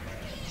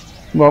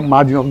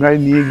মাঝগঙ্গায়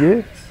নিয়ে গিয়ে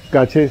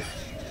গাছের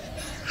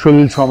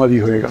সলিল সমাধি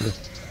হয়ে গেল।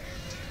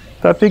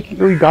 তাতে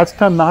ওই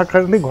গাছটা না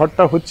কাটলে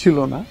ঘরটা হচ্ছিল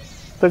না,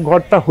 তা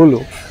ঘরটা হলো।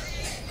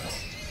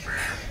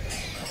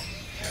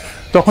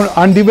 তখন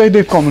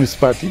আনডিভাইডেড কমিউনিস্ট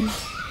পার্টি,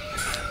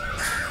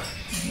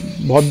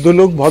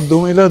 ভদ্রলোক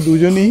ভদ্রমহিলা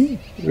দুজনেই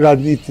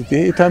রাজনীতিতে,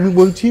 এটা আমি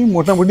বলছি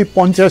মোটামুটি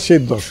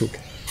 50-এর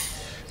দশকে।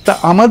 তা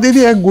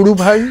আমাদেরই এক গুরু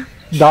ভাই,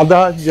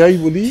 দাদা যাই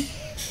বলি,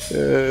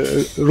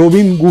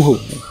 রবীন গুহ,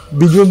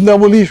 বিজনদা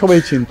বলেই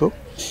সবাই চিনত,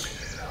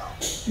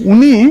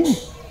 উনি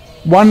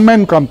ওয়ান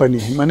ম্যান কোম্পানি,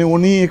 মানে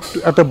উনি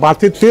একটা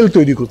বাতের তেল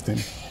তৈরি করতেন।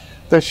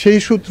 তা সেই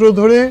সূত্র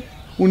ধরে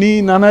উনি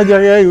নানা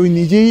জায়গায় ওই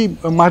নিজেই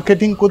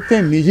মার্কেটিং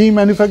করতেন, নিজেই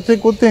ম্যানুফ্যাকচার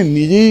করতেন,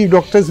 নিজেই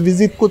ডক্টরস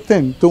ভিজিট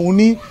করতেন। তো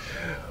উনি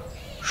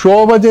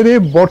শোয়াবাজারে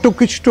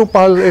বটকৃষ্ট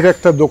পাল এর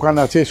একটা দোকান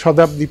আছে,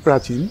 শতাব্দী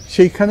প্রাচীন,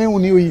 সেইখানে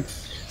উনি ওই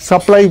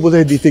সাপ্লাই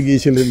বোধহয় দিতে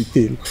গিয়েছিলেন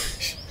তেল।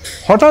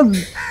 হঠাৎ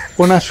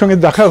ওনার সঙ্গে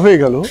দেখা হয়ে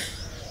গেল,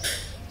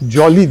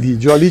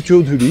 জলি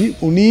চৌধুরী,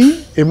 উনি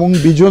এবং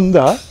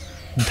বিজনদা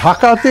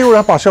ঢাকাতে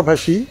ওরা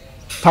পাশাপাশি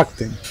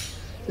থাকতেন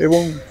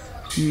এবং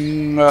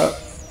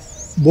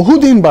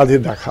বহুদিন বাদে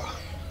দেখা।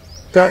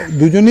 তা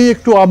দুজনেই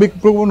একটু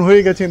আবেগপ্রবণ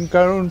হয়ে গেছেন,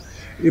 কারণ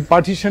এই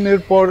পার্টিশনের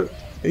পর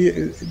এই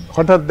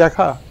হঠাৎ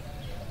দেখা,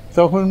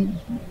 তখন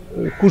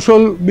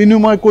কুশল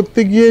বিনিময় করতে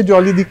গিয়ে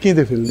জলিদি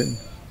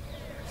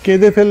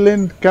কেঁদে ফেললেন।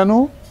 কেন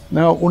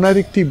না, ওনার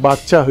একটি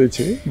বাচ্চা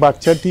হয়েছে,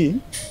 বাচ্চাটি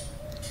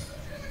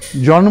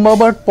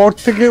জন্মাবার পর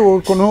থেকে ওর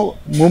কোনো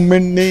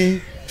মুভমেন্ট নেই,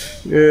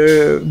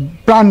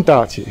 প্রাণটা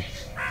আছে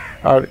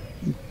আর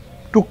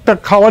টুকটাক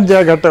খাওয়ার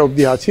জায়গাটা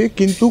অবধি আছে,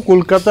 কিন্তু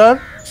কলকাতার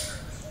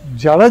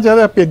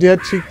যারা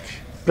পেডিয়াট্রিক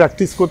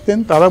প্র্যাকটিস করতেন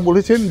তারা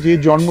বলেছেন যে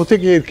জন্ম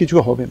থেকে এর কিছু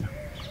হবে না।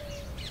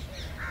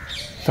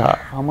 তা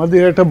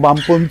আমাদের একটা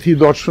বামপন্থী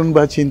দর্শন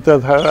বা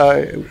চিন্তাধারার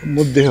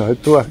মধ্যে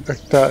হয়তো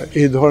একটা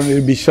এই ধরনের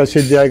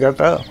বিশ্বাসের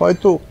জায়গাটা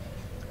হয়তো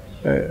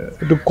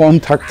একটু কম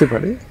থাকতে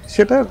পারে,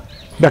 সেটার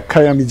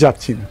ব্যাখ্যায় আমি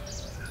যাচ্ছি না।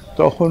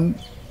 তখন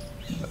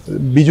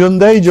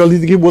বিজনদাই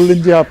জলিদিকে বললেন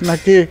যে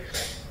আপনাকে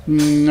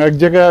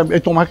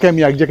তোমাকে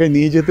আমি এক জায়গায়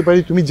নিয়ে যেতে পারি,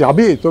 তুমি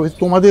যাবে, তবে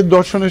তোমাদের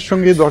দর্শনের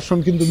সঙ্গে দর্শন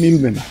কিন্তু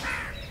মিলবে না।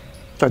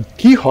 তা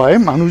কি হয়,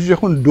 মানুষ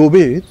যখন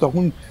ডোবে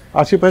তখন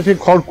আশেপাশে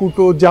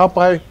খড়কুটো যা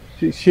পায়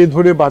সে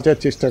ধরে বাঁচার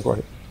চেষ্টা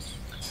করে।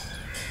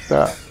 তা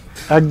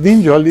একদিন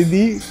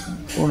জলিদি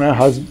ওনার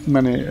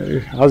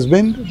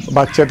হাজবেন্ড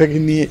বাচ্চাটাকে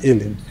নিয়ে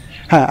এলেন।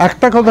 হ্যাঁ,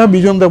 একটা কথা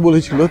বিজনদা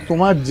বলেছিল,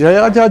 তোমার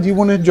যা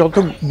জীবনের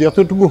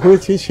যতটুকু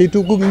হয়েছে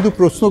সেইটুকু কিন্তু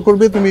প্রশ্ন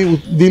করবে, তুমি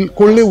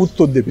করলে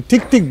উত্তর দেবে,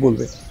 ঠিক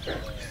বলবে।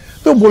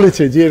 তো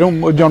বলেছে যে এরকম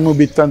জন্ম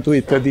বৃত্তান্ত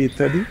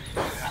ইত্যাদি।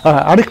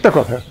 আরেকটা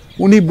কথা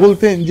উনি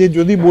বলতেন যে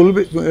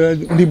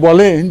উনি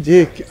বলেন যে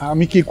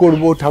আমি কি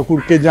করব,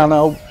 ঠাকুরকে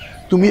জানাও,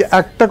 তুমি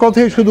একটা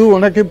কথাই শুধু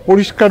ওনাকে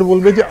পরিষ্কার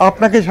বলবে যে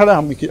আপনাকে ছাড়া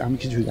আমি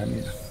কিছু জানি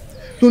না।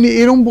 তো উনি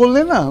এরকম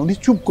বললে না, উনি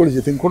চুপ করে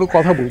যেতেন, কোনো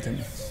কথা বলতেন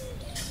না।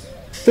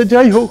 তো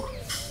যাই হোক,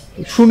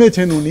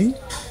 শুনেছেন উনি।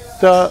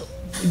 তা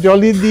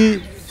জলিদি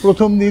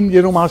প্রথম দিন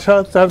যেরকম আসা,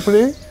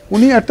 তারপরে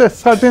উনি একটা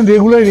সার্টেন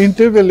রেগুলার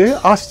ইন্টারভেলে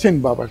আসছেন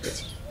বাবার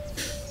কাছে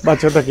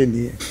বাচ্চাটাকে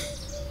নিয়ে।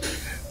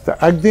 তা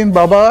একদিন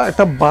বাবা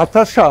একটা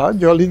বাতাসা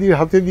জলিদির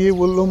হাতে দিয়ে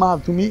বলল, মা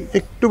তুমি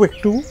একটু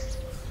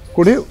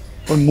করে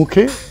ওর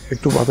মুখে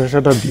একটু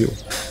বাতাসাটা দিও।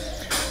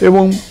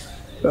 এবং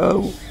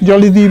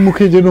জলিদি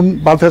মুখে যেরকম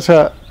বাতাসা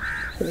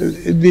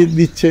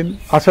দিচ্ছেন,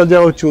 আসা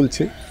যাওয়া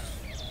চলছে।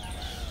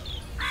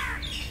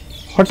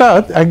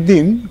 হঠাৎ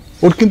একদিন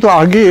ওর কিন্তু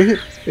আগে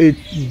এই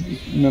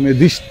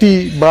দৃষ্টি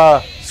বা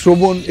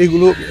শ্রবণ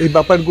এই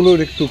ব্যাপারগুলোর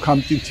একটু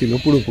খামতি ছিল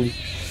পুরোপুরি।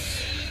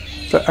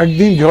 তা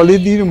একদিন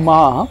জলিদির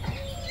মা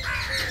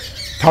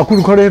ঠাকুর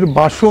ঘরের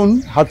বাসন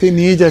হাতে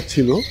নিয়ে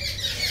যাচ্ছিল,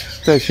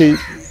 তা সেই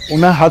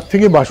ওনার হাত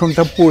থেকে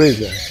বাসনটা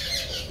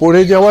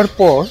পড়ে যাওয়ার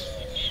পর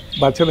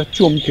বাচ্চাটা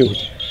চমকে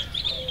ওঠে।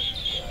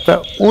 তা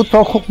ও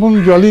তখন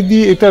জলিদি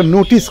এটা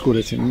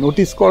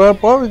নোটিস করার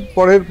পর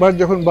পরের বার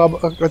যখন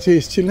বাবার কাছে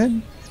এসেছিলেন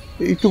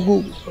এইটুকু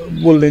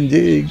বললেন যে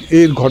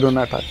এর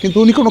ঘটনাটা, কিন্তু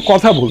উনি কোনো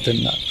কথা বলতেন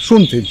না,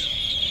 শুনতেন।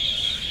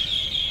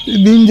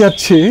 দিন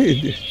যাচ্ছে,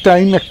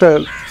 টাইম একটা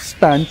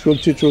স্প্যান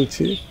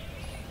চলছে।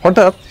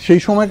 হঠাৎ সেই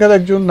সময়কার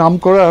একজন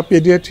নামকরা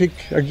পেডিয়াট্রিক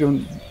একজন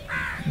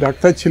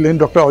ডাক্তার ছিলেন,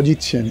 ডক্টর অজিত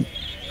সেন।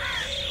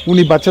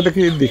 উনি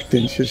বাচ্চাটাকে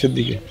দেখতেন শেষের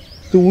দিকে।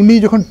 তো উনি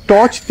যখন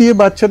টর্চ দিয়ে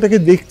বাচ্চাটাকে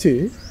দেখছে,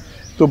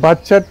 তো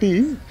বাচ্চাটি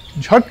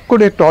ঝট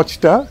করে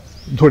টর্চটা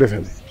ধরে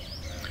ফেলে।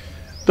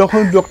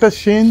 তখন ডক্টর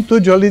সেন তো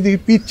জলিদি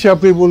পিঠ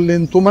চাপড়ে বললেন,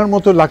 তোমার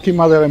মতো লাকি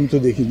মাদার আমি তো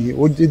দেখিনি,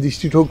 ওর যে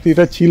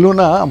দৃষ্টিশক্তিটা ছিল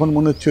না, আমার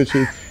মনে হচ্ছে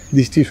সেই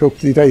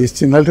দৃষ্টিশক্তিটা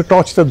এসছে, নাহলে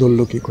টর্চটা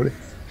ধরলো কী করে।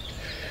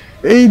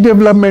 এই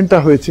ডেভেলপমেন্টটা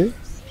হয়েছে।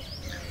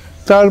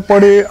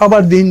 তারপরে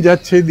আবার দিন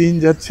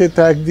যাচ্ছে।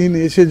 তা একদিন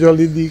এসে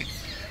জলিদি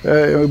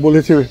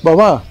বলেছে,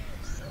 বাবা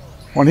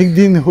অনেক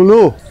দিন হলো,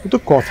 ও তো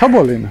কথা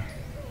বলে না।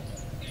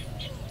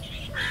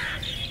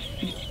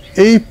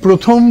 এই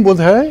প্রথম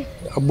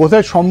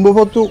বোধহয়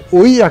সম্ভবত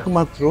ওই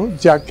একমাত্র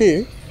যাকে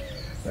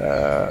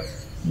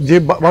যে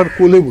বাবার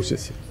কোলে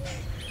বসেছে।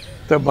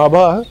 তা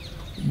বাবা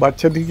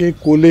বাচ্চাটিকে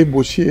কোলে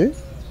বসিয়ে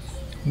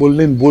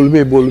বললেন,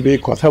 বলবে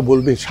কথা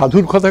বলবে,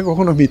 সাধুর কথা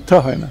কখনো মিথ্যা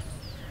হয় না।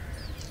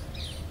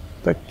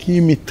 তা কি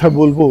মিথ্যা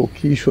বলবো,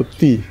 কি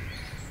সত্যি।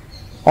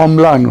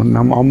 অম্লান, ওর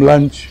নাম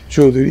অম্লান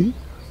চৌধুরী।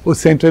 ও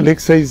সেন্ট্রাল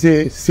এক্সাইজে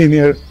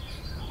সিনিয়র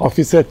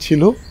অফিসার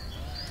ছিল।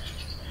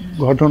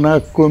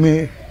 ঘটনাক্রমে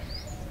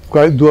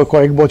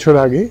কয়েক বছর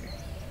আগে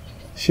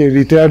সে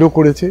রিটায়ারও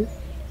করেছে।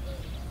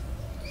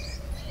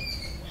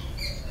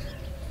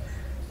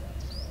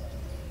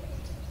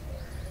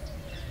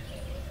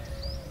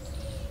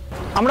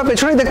 আমরা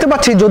পেছনেই দেখতে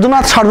পাচ্ছি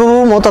যদুনাথ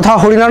সার্বভৌম তথা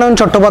হরিনারায়ণ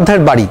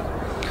চট্টোপাধ্যায়ের বাড়ি,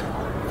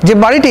 যে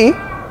বাড়িটি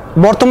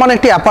বর্তমানে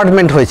একটি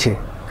অ্যাপার্টমেন্ট হয়েছে।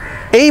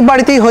 এই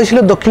বাড়িতেই হয়েছিল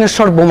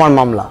দক্ষিণেশ্বর বোমার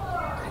মামলা।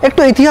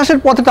 একটু ইতিহাসের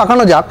পথে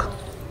তাকানো যাক।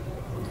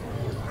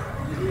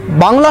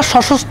 বাংলার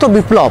সশস্ত্র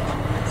বিপ্লব,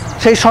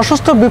 সেই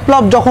সশস্ত্র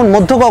বিপ্লব যখন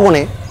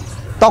মধ্যগগনে,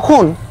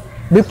 তখন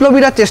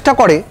বিপ্লবীরা চেষ্টা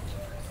করে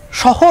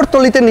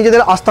শহরতলিতে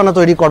নিজেদের আস্তানা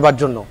তৈরি করবার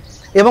জন্য,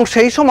 এবং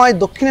সেই সময়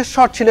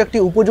দক্ষিণেশ্বর ছিল একটি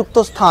উপযুক্ত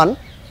স্থান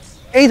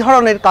এই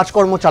ধরনের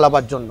কাজকর্ম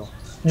চালাবার জন্য।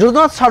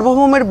 যদুনাথ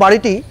সার্বভৌমের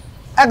বাড়িটি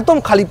একদম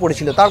খালি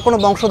পড়েছিল, তার কোনো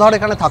বংশধর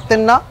এখানে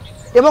থাকতেন না।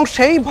 এবং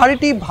সেই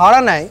বাড়িটি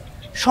ভাড়া নেয়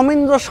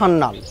সমীন্দ্র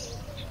সান্যাল,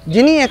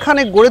 যিনি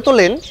এখানে গড়ে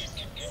তোলেন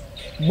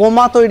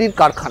বোমা তৈরির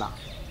কারখানা।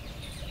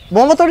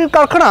 বোমা তৈরির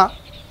কারখানা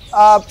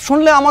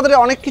শুনলে আমাদের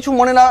অনেক কিছু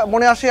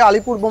মনে আসে।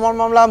 আলিপুর বোমার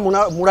মামলা,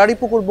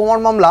 মুরারিপুকুর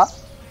বোমার মামলা,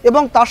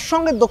 এবং তার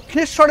সঙ্গে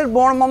দক্ষিণেশ্বরের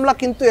বোমার মামলা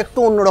কিন্তু একটু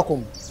অন্যরকম।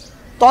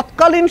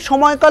 তৎকালীন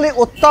সময়কালে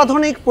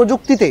অত্যাধুনিক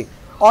প্রযুক্তিতে,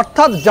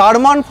 অর্থাৎ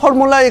জার্মান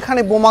ফর্মুলায়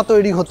এখানে বোমা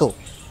তৈরি হতো,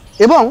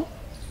 এবং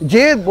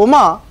যে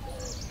বোমা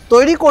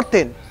তৈরি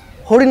করতেন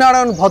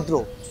হরিনারায়ণ ভদ্র,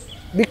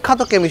 বিখ্যাত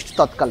কেমিস্ট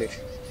তৎকালের।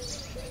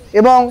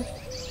 এবং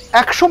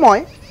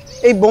একসময়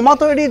এই বোমা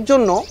তৈরির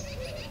জন্য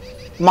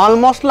মাল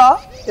মশলা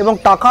এবং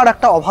টাকার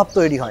একটা অভাব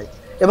তৈরি হয়,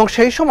 এবং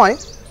সেই সময়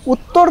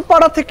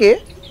উত্তরপাড়া থেকে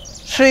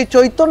শ্রী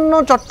চৈতন্য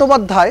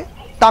চট্টোপাধ্যায়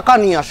টাকা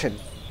নিয়ে আসেন।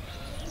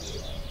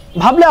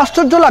 ভাবলে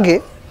আশ্চর্য লাগে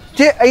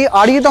যে এই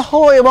আরিয়াদহ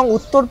এবং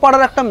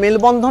উত্তরপাড়ার একটা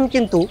মেলবন্ধন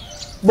কিন্তু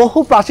বহু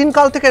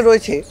প্রাচীনকাল থেকে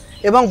রয়েছে,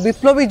 এবং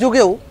বিপ্লবী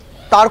যুগেও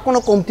তার কোনো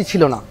কমতি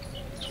ছিল না।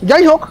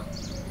 যাই হোক,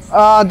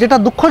 যেটা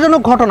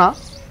দুঃখজনক ঘটনা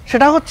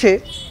সেটা হচ্ছে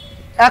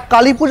এক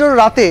কালী পুজোর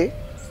রাতে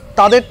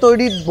তাদের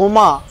তৈরি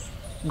বোমা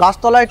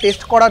গাছতলায়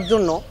টেস্ট করার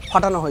জন্য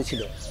ফাটানো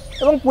হয়েছিল,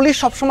 এবং পুলিশ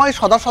সবসময়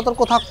সদা সতর্ক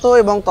থাকতো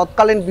এবং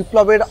তৎকালীন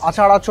বিপ্লবের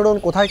আচার আচরণ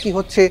কোথায় কি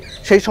হচ্ছে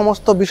সেই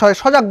সমস্ত বিষয়ে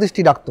সজাগ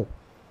দৃষ্টি রাখত।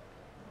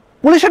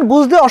 পুলিশের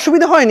বুঝতে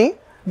অসুবিধা হয়নি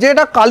যে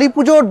এটা কালী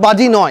পুজোর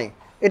বাজি নয়,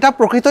 এটা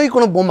প্রকৃতই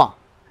কোনো বোমা।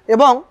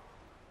 এবং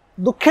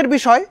দুঃখের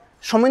বিষয়,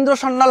 সমীন্দ্র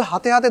সান্যাল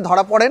হাতে হাতে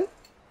ধরা পড়েন,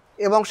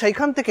 এবং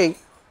সেইখান থেকেই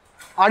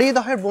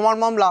আরিয়াদহের বোমার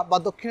মামলা বা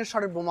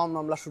দক্ষিণেশ্বরের বোমার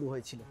মামলা শুরু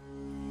হয়েছিল।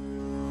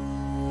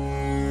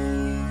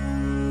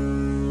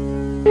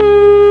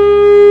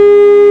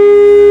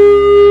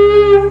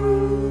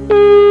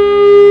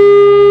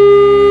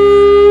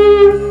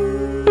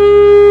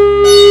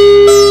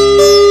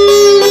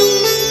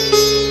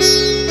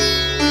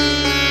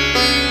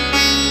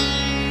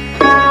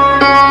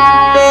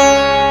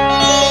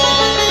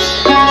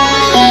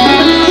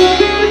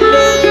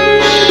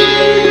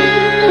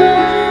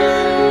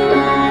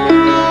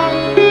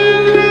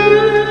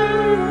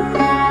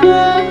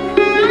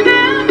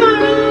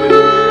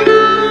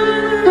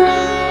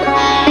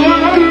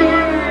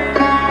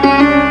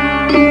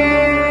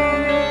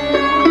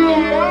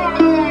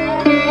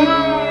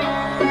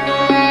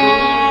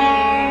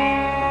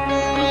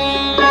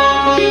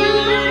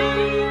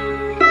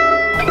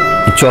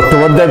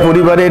 চট্টোপাধ্যায়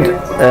পরিবারের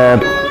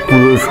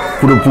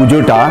পুরো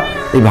পুজোটা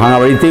এই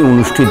ভাঙাবাড়িতেই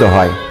অনুষ্ঠিত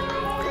হয়।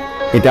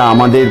 এটা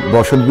আমাদের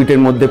বসতভিটের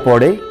মধ্যে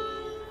পড়ে।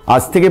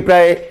 আজ থেকে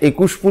প্রায়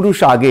 21 পুরুষ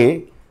আগে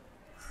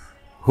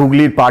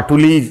হুগলির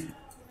পাটুলি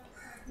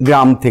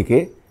গ্রাম থেকে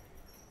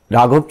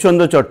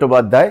রাঘবচন্দ্র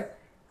চট্টোপাধ্যায়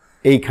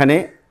এইখানে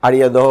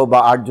আরিয়াদহ বা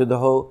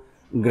আর্যদহ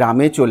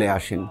গ্রামে চলে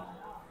আসেন।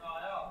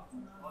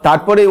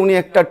 তারপরে উনি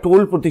একটা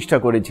টোল প্রতিষ্ঠা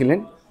করেছিলেন।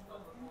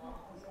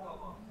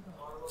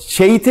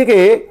 সেই থেকে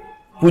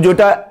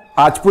পুজোটা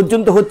আজ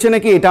পর্যন্ত হচ্ছে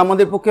নাকি এটা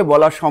আমাদের পক্ষে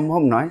বলা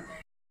সম্ভব নয়।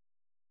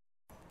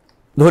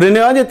 ধরে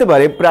নেওয়া যেতে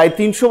পারে প্রায়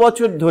 300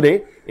 বছর ধরে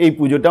এই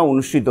পুজোটা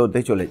অনুষ্ঠিত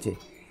হতে চলেছে।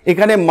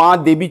 এখানে মা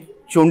দেবী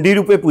চণ্ডী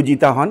রূপে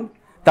পূজিতা হন,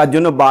 তার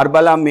জন্য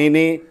বারবেলা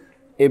মেনে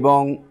এবং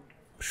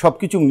সব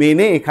কিছু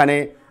মেনে এখানে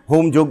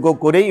হোম যজ্ঞ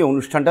করেই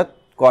অনুষ্ঠানটা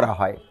করা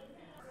হয়।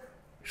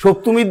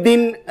 সপ্তমীর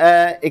দিন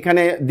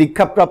এখানে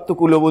দীক্ষাপ্রাপ্ত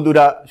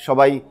কুলবধূরা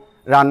সবাই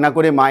রান্না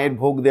করে মায়ের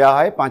ভোগ দেওয়া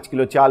হয়। 5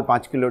 কিলো চাল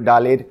 5 কিলো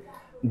ডালের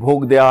ভোগ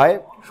দেওয়া হয়।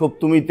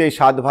 সপ্তমীতে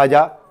 7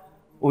 ভাজা,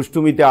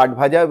 অষ্টমীতে 8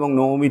 ভাজা এবং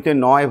নবমীতে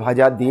 9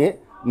 ভাজা দিয়ে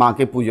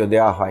মাকে পুজো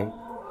দেওয়া হয়।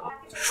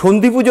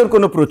 সন্ধি পুজোর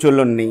কোনো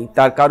প্রচলন নেই,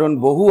 তার কারণ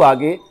বহু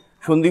আগে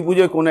সন্ধি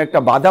পুজোয় কোনো একটা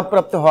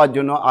বাধাপ্রাপ্ত হওয়ার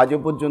জন্য আজও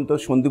পর্যন্ত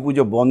সন্ধি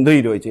পুজো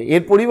বন্ধই রয়েছে।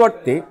 এর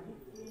পরিবর্তে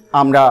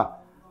আমরা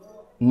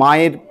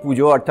মায়ের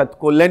পুজো অর্থাৎ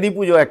কল্যাণী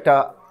পুজো একটা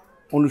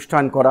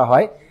অনুষ্ঠান করা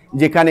হয়,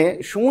 যেখানে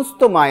সমস্ত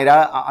মায়েরা,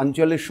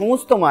 অঞ্চলের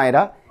সমস্ত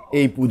মায়েরা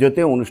এই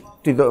পুজোতে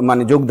অনুষ্ঠিত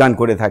যোগদান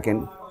করে থাকেন।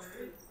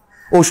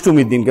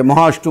 অষ্টমীর দিনকে,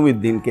 মহা অষ্টমীর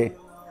দিনকে,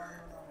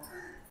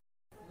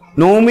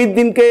 নবমীর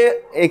দিনকে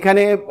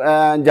এখানে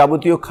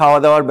যাবতীয় খাওয়া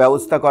দাওয়ার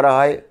ব্যবস্থা করা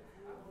হয়।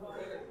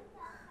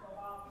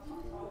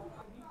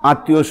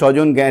 আত্মীয়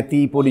স্বজন, জ্ঞাতি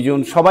পরিজন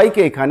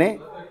সবাইকে এখানে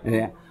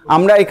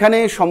আমরা এখানে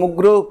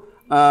সমগ্র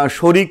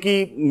শরিকি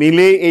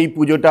মিলে এই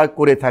পুজোটা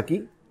করে থাকি।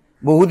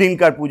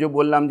 বহুদিনকার পুজো,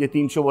 বললাম যে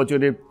 300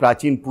 বছরের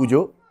প্রাচীন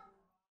পুজো।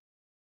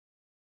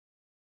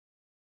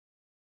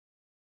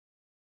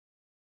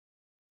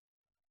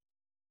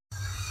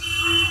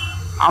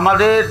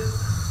 আমাদের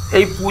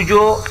এই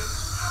পুজো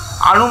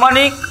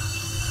আনুমানিক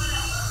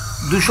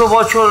 200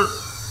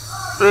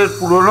 বছরের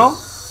পুরনো।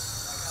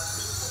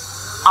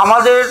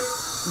 আমাদের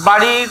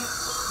বাড়ির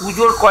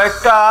পুজোর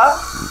কয়েকটা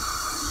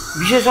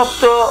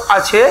বিশেষত্ব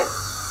আছে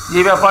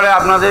যে ব্যাপারে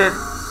আপনাদের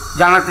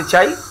জানাতে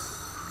চাই।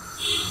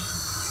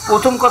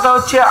 প্রথম কথা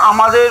হচ্ছে,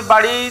 আমাদের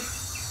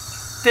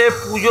বাড়িতে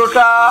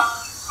পুজোটা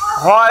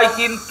হয়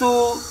কিন্তু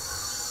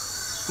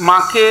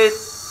মাকে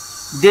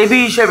দেবী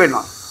হিসেবে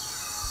নয়,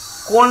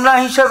 কন্যা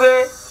হিসেবে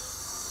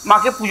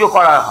মাকে পুজো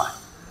করা হয়।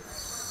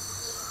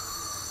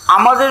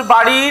 আমাদের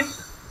বাড়ির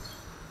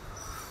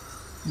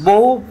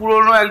বহু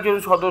পুরনো একজন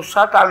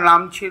সদস্যা, তার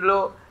নাম ছিল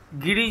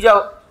গিরিজা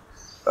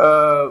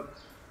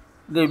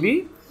দেবী,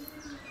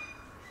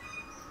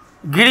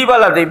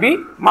 গিরিবালা দেবী,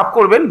 মাফ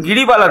করবেন,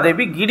 গিরিবালা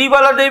দেবী।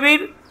 গিরিবালা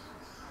দেবীর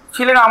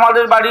ছিলেন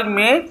আমাদের বাড়ির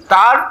মেয়ে।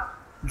 তার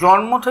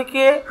জন্ম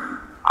থেকে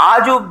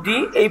আজ অবধি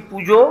এই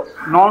পুজো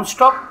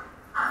ননস্টপ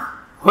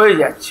হয়ে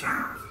যাচ্ছে।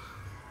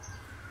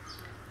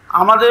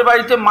 আমাদের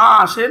বাড়িতে মা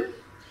আসেন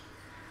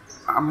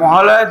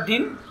মহালয়ার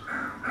দিন।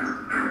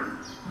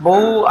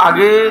 বহু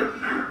আগে,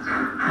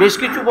 বেশ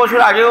কিছু বছর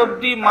আগে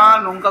অবধি মা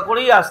নৌকা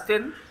করেই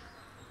আসতেন,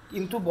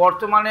 কিন্তু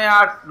বর্তমানে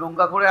আর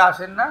নৌকা করে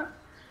আসেন না,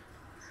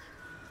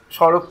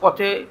 সড়ক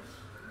পথে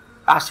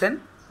আসেন,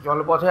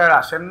 জলপথে আর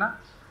আসেন না।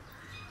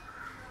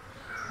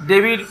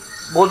 দেবীর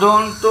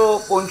বোধন তো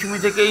পঞ্চমী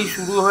থেকেই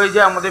শুরু হয়ে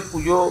যায়, আমাদের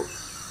পুজো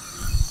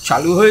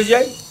চালু হয়ে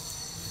যায়।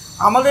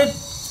 আমাদের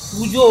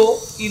পুজো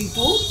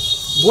কিন্তু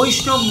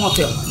বৈষ্ণব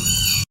মতে হয়।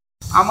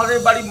 আমাদের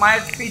বাড়ি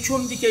মায়ের পেছন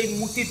দিকে, এই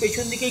মূর্তির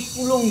পেছন দিকেই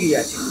কুলঙ্গি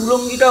আছে।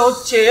 কুলঙ্গিটা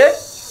হচ্ছে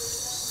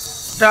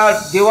তার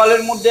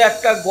দেওয়ালের মধ্যে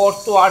একটা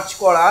গর্ত আর্চ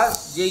করা,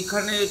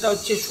 যেইখানে এটা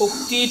হচ্ছে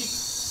শক্তির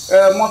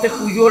মতে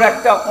পুজোর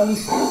একটা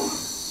অংশ।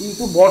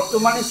 কিন্তু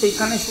বর্তমানে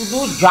সেইখানে শুধু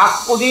জাগ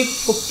প্রদীপ,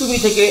 সপ্তমী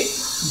থেকে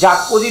জাগ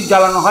প্রদীপ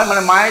জ্বালানো হয়।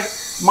 মানে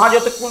মা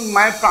যতক্ষণ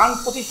মায়ের প্রাণ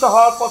প্রতিষ্ঠা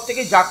হওয়ার পর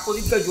থেকে জাগ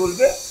প্রদীপটা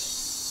জ্বলবে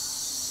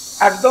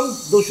একদম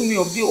দশমী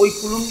অবধি, ওই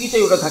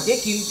কুলঙ্গিতেই ওটা থাকে।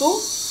 কিন্তু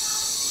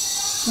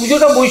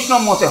পুজোটা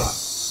বৈষ্ণব মতে হয়,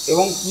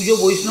 এবং পুজো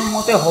বৈষ্ণব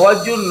মতে হওয়ার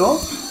জন্য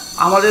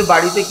আমাদের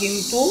বাড়িতে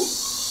কিন্তু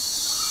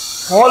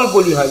ফল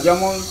বলি হয়,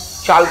 যেমন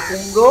চাল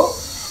কুমড়ো,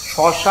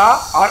 শশা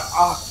আর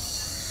আখ।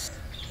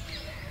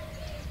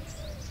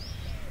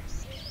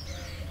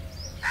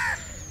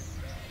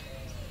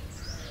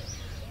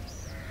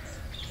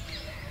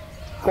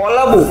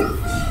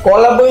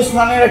 কলা বই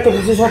স্নানের একটা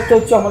বিশেষত্ব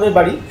হচ্ছে আমাদের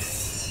বাড়ি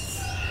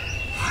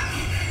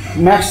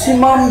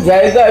ম্যাক্সিমাম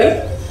জায়গায়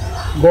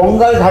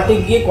গঙ্গার ঘাটে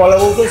গিয়ে কলা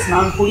বউকে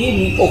স্নান করিয়ে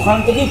ওখান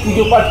থেকেই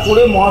পুজো পাঠ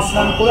করে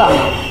মহাস্নান করে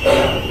আনা।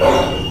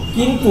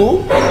 কিন্তু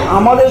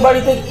আমাদের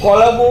বাড়িতে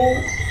কলা বউ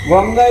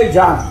গঙ্গায়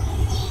যান,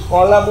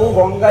 কলা বউ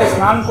গঙ্গায়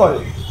স্নান করে,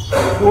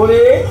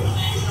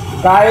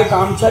 গায়ে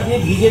গামছা দিয়ে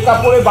ভিজে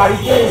কাপড়ে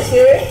বাড়িতে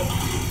এসে,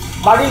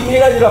 বাড়ির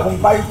মেয়েরা যেরকম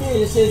বাড়িতে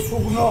এসে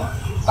শুকনো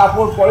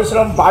কাপড় পরে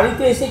সেরকম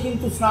বাড়িতে এসে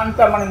কিন্তু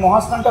স্নানটা, মানে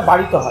মহাস্নানটা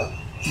বাড়িতে হয়,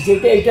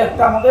 যেটা এটা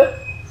একটা আমাদের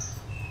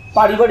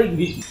পারিবারিক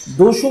রীতি।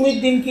 দশমীর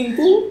দিন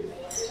কিন্তু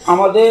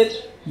আমাদের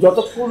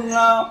যতক্ষণ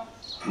না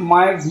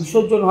মায়ের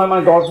বিসর্জন হয়,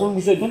 মানে দর্পণ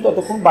বিসর্জন,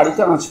 ততক্ষণ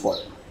বাড়িতে আঁচ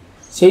পড়ে।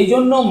 সেই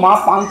জন্য মা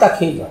পান্তা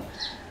খেয়ে যায়,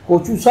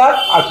 কচু শাক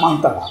আর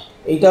পান্তা ভাত,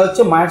 এইটা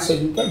হচ্ছে মায়ের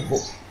সেদিনকার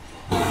ভোগ।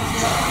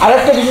 আর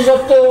একটা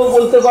বিশেষত্ব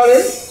বলতে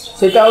পারেন,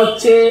 সেটা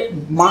হচ্ছে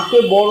মাকে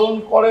বরণ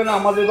করেন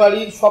আমাদের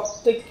বাড়ির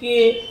সবথেকে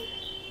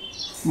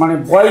মানে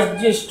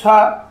বয়োজ্যেষ্ঠা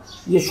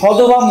যে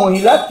সধবা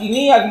মহিলা,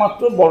 তিনিই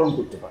একমাত্র বরণ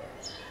করতে পারেন।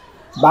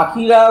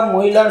 বাকিরা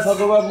মহিলারা,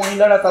 সধবা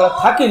মহিলারা তারা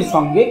থাকেন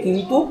সঙ্গে,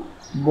 কিন্তু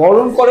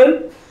বরণ করেন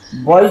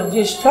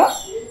বয়োজ্যেষ্ঠা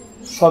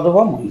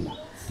সধবা মহিলা,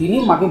 তিনি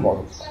মাকে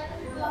বরণ করেন।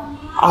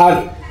 আর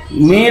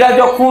মেয়েরা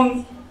যখন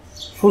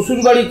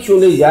শ্বশুরবাড়ি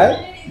চলে যায়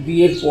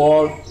বিয়ের পর,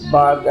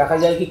 বা দেখা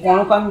যায় কি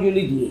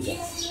কনকাঞ্জলি দিয়ে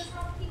যায়,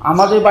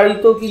 আমাদের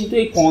বাড়িতেও কিন্তু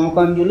এই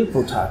কনকাঞ্জলি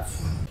প্রথা আছে।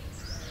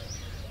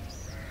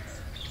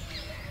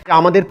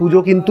 আমাদের পুজো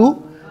কিন্তু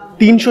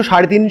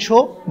 300-350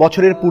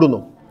 বছরের পুরনো।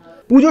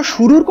 পুজো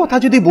শুরুর কথা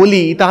যদি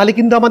বলি তাহলে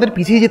কিন্তু আমাদের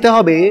পিছিয়ে যেতে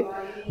হবে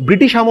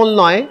ব্রিটিশ আমল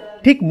নয়,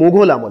 ঠিক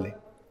মোগল আমলে।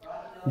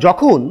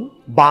 যখন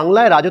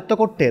বাংলায় রাজত্ব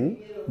করতেন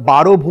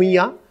 12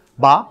 ভূঁইয়া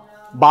বা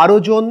 12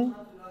 জন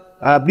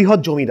বৃহৎ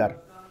জমিদার,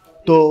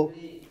 তো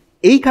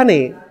এইখানে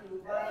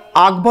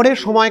আকবরের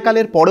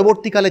সময়কালের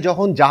পরবর্তীকালে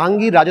যখন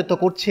জাহাঙ্গীর রাজত্ব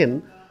করছেন,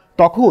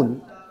 তখন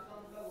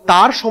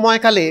তার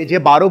সময়কালে যে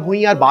 12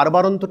 ভূঁইয়ার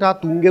বারবারন্তটা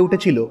তুঙ্গে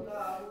উঠেছিল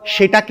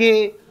সেটাকে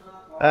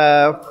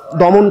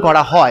দমন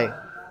করা হয়,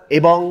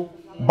 এবং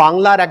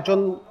বাংলার একজন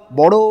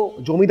বড়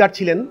জমিদার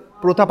ছিলেন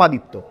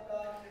প্রতাপাদিত্য।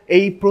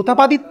 এই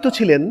প্রতাপাদিত্য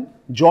ছিলেন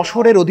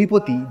যশোরের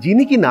অধিপতি,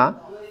 যিনি কিনা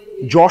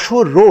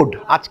যশোর রোড,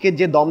 আজকের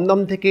যে দমদম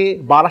থেকে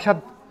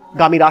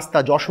বারাসাতগামী রাস্তা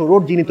যশোর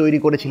রোড যিনি তৈরি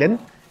করেছিলেন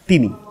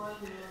তিনি।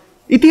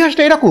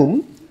 ইতিহাসটা এরকম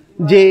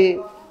যে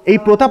এই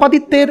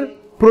প্রতাপাদিত্যের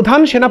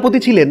প্রধান সেনাপতি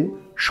ছিলেন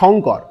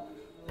শঙ্কর।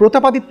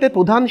 প্রতাপাদিত্যের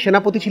প্রধান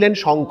সেনাপতি ছিলেন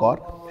শঙ্কর,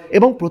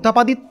 এবং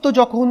প্রতাপাদিত্য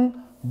যখন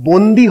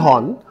বন্দী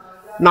হন,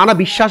 নানা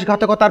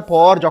বিশ্বাসঘাতকতার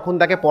পর যখন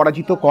তাকে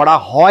পরাজিত করা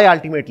হয়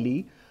আলটিমেটলি,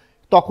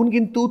 তখন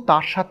কিন্তু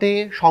তার সাথে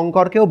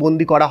শঙ্করকেও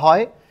বন্দী করা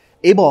হয়,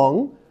 এবং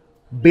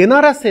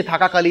বেনারসে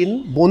থাকাকালীন,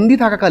 বন্দী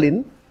থাকাকালীন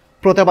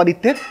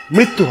প্রতাপাদিত্যের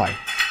মৃত্যু হয়।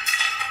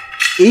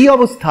 এই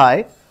অবস্থায়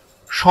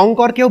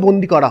শঙ্করকেও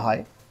বন্দী করা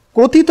হয়।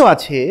 কথিত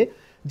আছে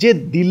যে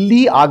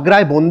দিল্লি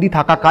আগ্রায় বন্দী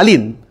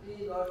থাকাকালীন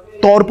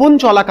তর্পণ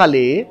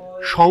চলাকালে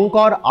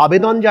শঙ্কর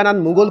আবেদন জানান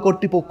মুঘল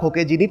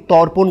কর্তৃপক্ষকে, যিনি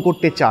তর্পণ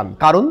করতে চান,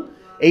 কারণ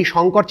এই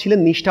শঙ্কর ছিলেন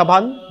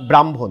নিষ্ঠাবান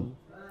ব্রাহ্মণ।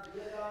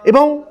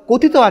 এবং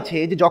কথিত আছে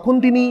যে যখন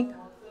তিনি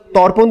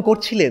তর্পণ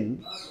করছিলেন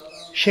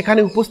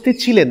সেখানে উপস্থিত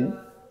ছিলেন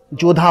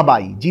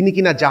যোধাবাই, যিনি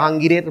কিনা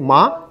জাহাঙ্গীরের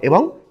মা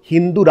এবং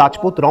হিন্দু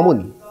রাজপুত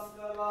রমণী।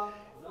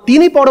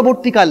 তিনি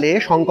পরবর্তীকালে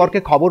শঙ্করকে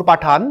খবর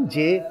পাঠান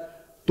যে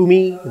তুমি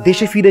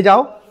দেশে ফিরে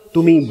যাও,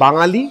 তুমি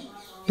বাঙালি,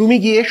 তুমি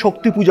গিয়ে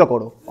শক্তি পূজা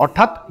করো,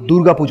 অর্থাৎ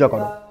দুর্গা পূজা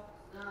করো।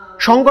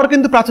 শঙ্কর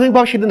কিন্তু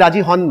প্রাথমিকভাবে সেদিন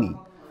রাজি হননি।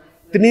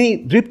 তিনি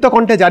দৃপ্ত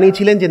কণ্ঠে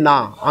জানিয়েছিলেন যে না,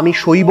 আমি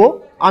শৈব,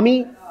 আমি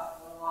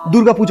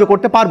দুর্গা পুজো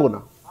করতে পারবো না।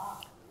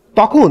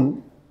 তখন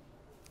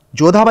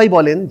যোধাবাই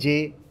বলেন যে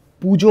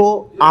পুজো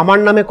আমার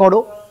নামে করো,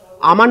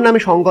 আমার নামে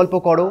সংকল্প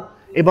করো,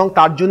 এবং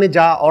তার জন্য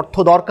যা অর্থ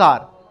দরকার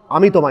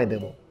আমি তোমায়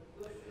দেব।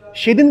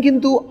 সেদিন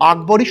কিন্তু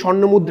আকবরী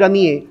স্বর্ণমুদ্রা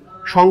নিয়ে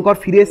শঙ্কর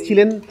ফিরে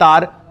এসেছিলেন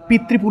তার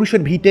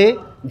পিতৃপুরুষের ভিটে,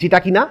 যেটা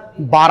কিনা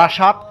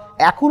বারাসাত।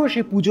 এখনও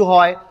সে পুজো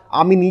হয়,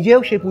 আমি নিজেও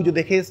সে পুজো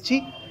দেখে এসেছি।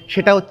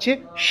 সেটা হচ্ছে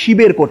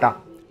শিবের কোটা,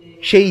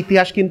 সেই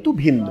ইতিহাস কিন্তু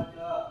ভিন্ন।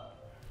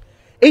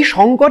 এই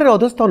শঙ্করের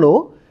অধস্তন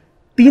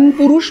 3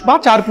 পুরুষ বা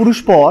 4 পুরুষ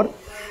পর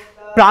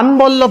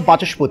প্রাণবল্লভ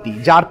বাচস্পতি,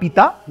 যার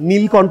পিতা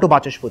নীলকণ্ঠ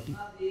বাচস্পতি।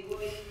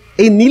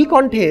 এই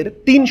নীলকণ্ঠের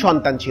 3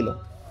 সন্তান ছিল,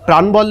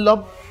 প্রাণবল্লভ,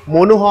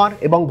 মনোহর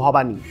এবং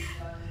ভবানী।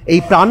 এই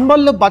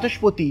প্রাণবল্লভ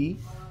বাচস্পতি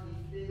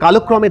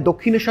কালক্রমে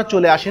দক্ষিণেশ্বর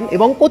চলে আসেন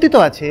এবং কথিত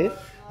আছে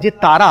যে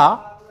তারা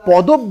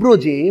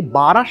পদব্রজে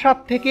বারাসাত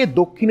থেকে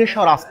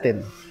দক্ষিণেশ্বর আসতেন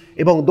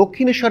এবং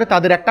দক্ষিণেশ্বরে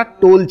তাদের একটা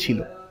টোল ছিল।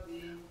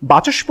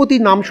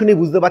 বাচস্পতির নাম শুনে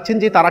বুঝতে পারছেন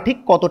যে তারা ঠিক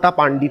কতটা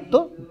পাণ্ডিত্য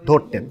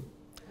ধরতেন।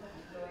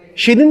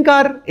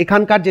 সেদিনকার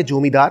এখানকার যে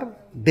জমিদার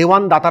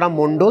দেওয়ান দাতারাম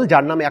মণ্ডল,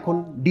 যার নামে এখন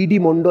ডিডি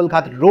মণ্ডল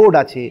ঘাট রোড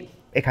আছে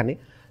এখানে,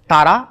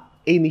 তারা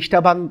এই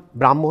নিষ্ঠাবান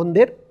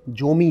ব্রাহ্মণদের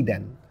জমি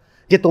দেন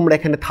যে তোমরা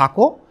এখানে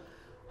থাকো।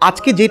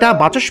 আজকে যেটা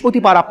বাচস্পতি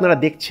পাড়া আপনারা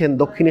দেখছেন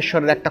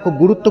দক্ষিণেশ্বরের একটা খুব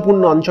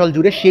গুরুত্বপূর্ণ অঞ্চল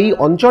জুড়ে, সেই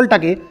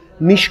অঞ্চলটাকে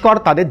নিষ্কর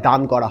তাদের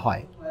দান করা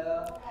হয়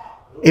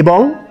এবং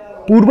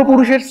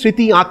পূর্বপুরুষের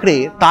স্মৃতি আঁকড়ে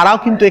তারাও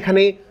কিন্তু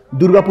এখানে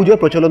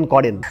দুর্গাপুজোর প্রচলন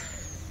করেন।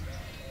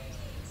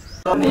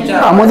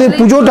 আমাদের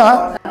পুজোটা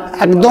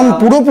একদম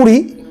পুরোপুরি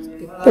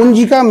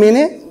পঞ্জিকা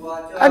মেনে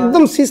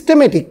একদম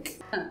সিস্টেমেটিক,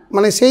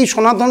 মানে সেই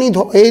সনাতনী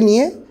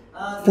নিয়ে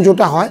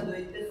পুজোটা হয়।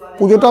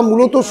 পুজোটা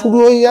মূলত শুরু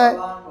হয়ে যায়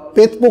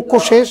পেতপক্ষ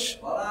শেষ,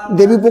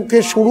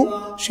 দেবীপক্ষের শুরু,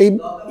 সেই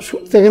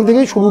সেখান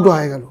থেকেই শুরুটা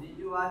হয়ে গেল।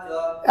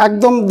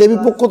 একদম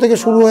দেবীপক্ষ থেকে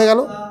শুরু হয়ে গেল।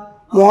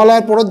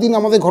 মহালয়ার পরের দিন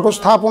আমাদের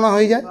ঘটস্থাপনা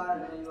হয়ে যায়,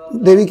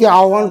 দেবীকে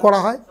আহ্বান করা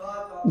হয়।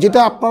 যেটা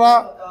আপনারা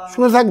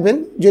শুনে থাকবেন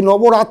যে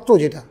নবরাত্র,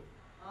 যেটা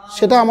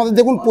সেটা আমাদের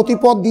দেখুন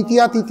প্রতিপদ,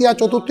 দ্বিতীয়া, তৃতীয়া,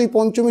 চতুর্থী,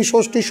 পঞ্চমী,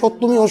 ষষ্ঠী,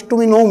 সপ্তমী,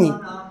 অষ্টমী, নবমী।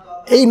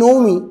 এই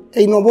নবমী,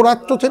 এই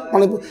নবরাত্রতে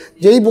মানে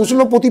যেই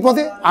বসলো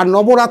প্রতিপদে আর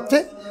নবরাত্রে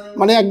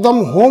মানে একদম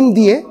হোম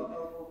দিয়ে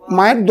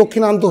মায়ের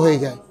দক্ষিণান্ত হয়ে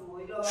যায়।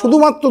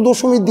 শুধুমাত্র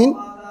দশমীর দিন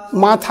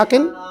মা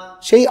থাকেন,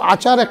 সেই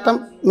আচার একটা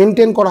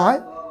মেনটেন করা হয়,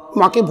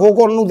 মাকে ভোগ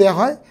অন্ন দেওয়া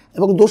হয়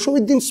এবং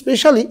দশমীর দিন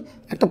স্পেশালি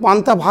একটা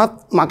পান্তা ভাত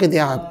মাকে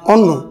দেওয়া হয়,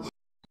 অন্ন।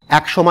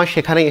 এক সময়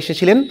সেখানে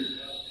এসেছিলেন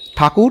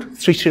ঠাকুর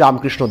শ্রী শ্রী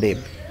রামকৃষ্ণ দেব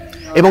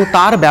এবং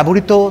তার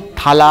ব্যবহৃত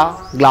থালা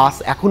গ্লাস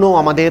এখনও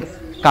আমাদের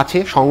কাছে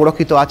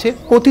সংরক্ষিত আছে।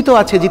 কথিত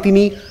আছে যে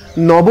তিনি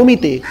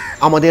নবমীতে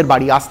আমাদের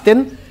বাড়ি আসতেন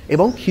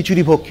এবং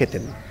খিচুড়ি ভোগ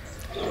খেতেন।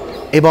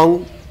 এবং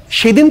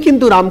সেদিন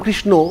কিন্তু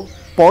রামকৃষ্ণ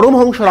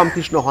পরমহংস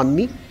রামকৃষ্ণ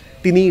হননি,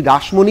 তিনি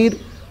রাসমণির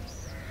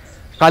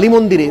কালী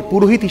মন্দিরে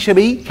পুরোহিত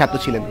হিসেবেই খ্যাত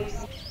ছিলেন।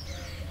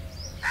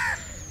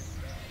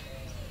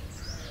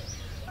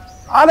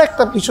 আর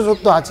একটা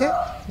বিশেষত্ব আছে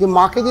যে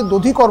মাকে যে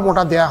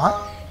দধিকর্মটা দেয়া হয়,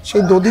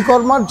 সেই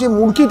দধিকর্মার যে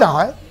মুরগিটা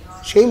হয়,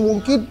 সেই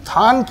মুরগির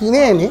ধান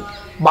কিনে এনে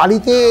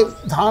বাড়িতে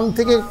ধান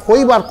থেকে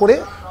খই বার করে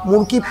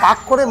মুরগি পাক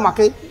করে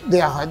মাকে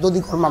দেয়া হয়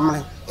দধিকর্মা,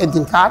 মানে এর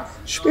দিন। আর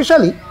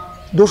স্পেশালি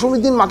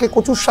দশমীর দিন মাকে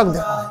কচুর শাক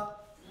দেওয়া হয়।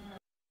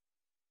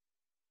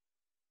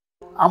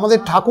 আমাদের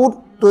ঠাকুর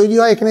তৈরি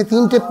হয় এখানে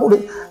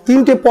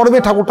তিনটে পর্বে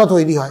ঠাকুরটা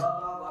তৈরি হয়।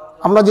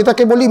 আমরা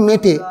যেটাকে বলি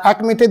মেটে, 1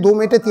 মেটে, 2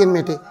 মেটে, 3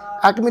 মেটে।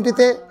 1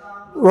 মেটেতে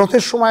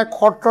রথের সময়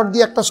খড়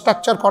দিয়ে একটা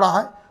স্ট্রাকচার করা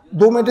হয়,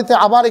 2 মেটেতে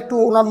আবার একটু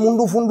ওনার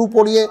মুন্ডু ফুন্ডু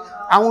পরিয়ে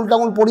আঙুল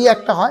টাঙুল পরিয়ে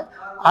একটা হয়,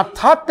 আর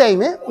 3rd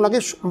টাইমে ওনাকে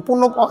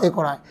সম্পূর্ণ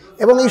করা হয়।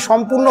 এবং এই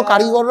সম্পূর্ণ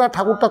কারিগররা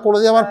ঠাকুরটা করে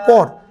দেওয়ার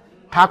পর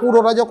ঠাকুর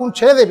ওরা যখন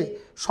ছেড়ে দেবে,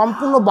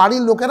 সম্পূর্ণ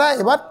বাড়ির লোকেরা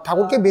এবার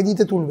ঠাকুরকে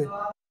বেদিতে তুলবে।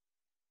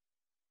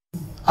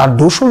 আর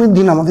দশমীর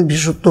দিন আমাদের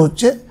বিশেষত্ব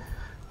হচ্ছে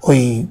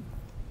ওই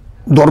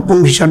দর্পণ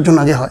বিসর্জন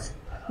আগে হয়,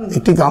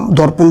 একটি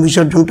দর্পণ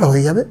বিসর্জনটা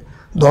হয়ে যাবে।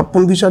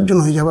 দর্পণ বিসর্জন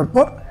হয়ে যাওয়ার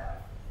পর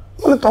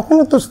মানে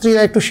তখনও তো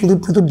স্ত্রীরা একটু সিঁদুর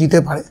ফিঁদুর দিতে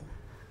পারে,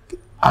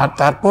 আর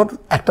তারপর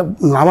একটা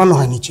নামানো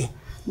হয় নিচে,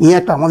 নিয়ে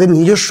একটা আমাদের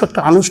নিজস্ব একটা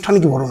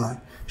আনুষ্ঠানিক বরণ হয়।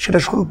 সেটা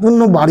সম্পূর্ণ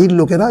বাড়ির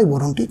লোকেরা এই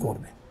বরণটি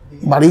করবে।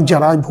 বাড়ির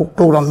যারা ভোগ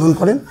টোগ রান্ধন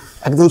করেন,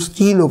 একদম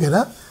স্ত্রী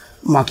লোকেরা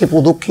মাকে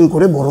প্রদক্ষিণ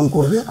করে বরণ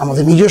করবে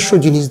আমাদের নিজস্ব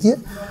জিনিস দিয়ে।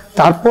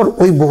 তারপর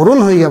ওই বরণ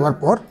হয়ে যাওয়ার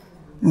পর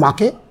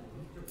মাকে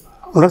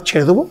আমরা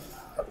ছেড়ে দেবো,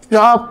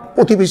 যা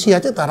প্রতিবেশী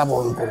আছে তারা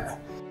বরণ করবে।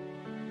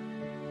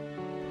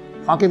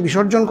 মাকে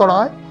বিসর্জন করা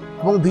হয়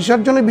এবং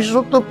বিসর্জনের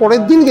বিশেষত্ব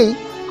পরের দিনকেই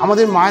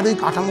আমাদের মায়ের ওই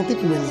কাঠামোটি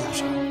তুলে নিয়ে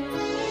আসা হয়।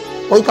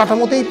 ওই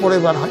কাঠামোতেই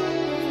পরের বার হয়।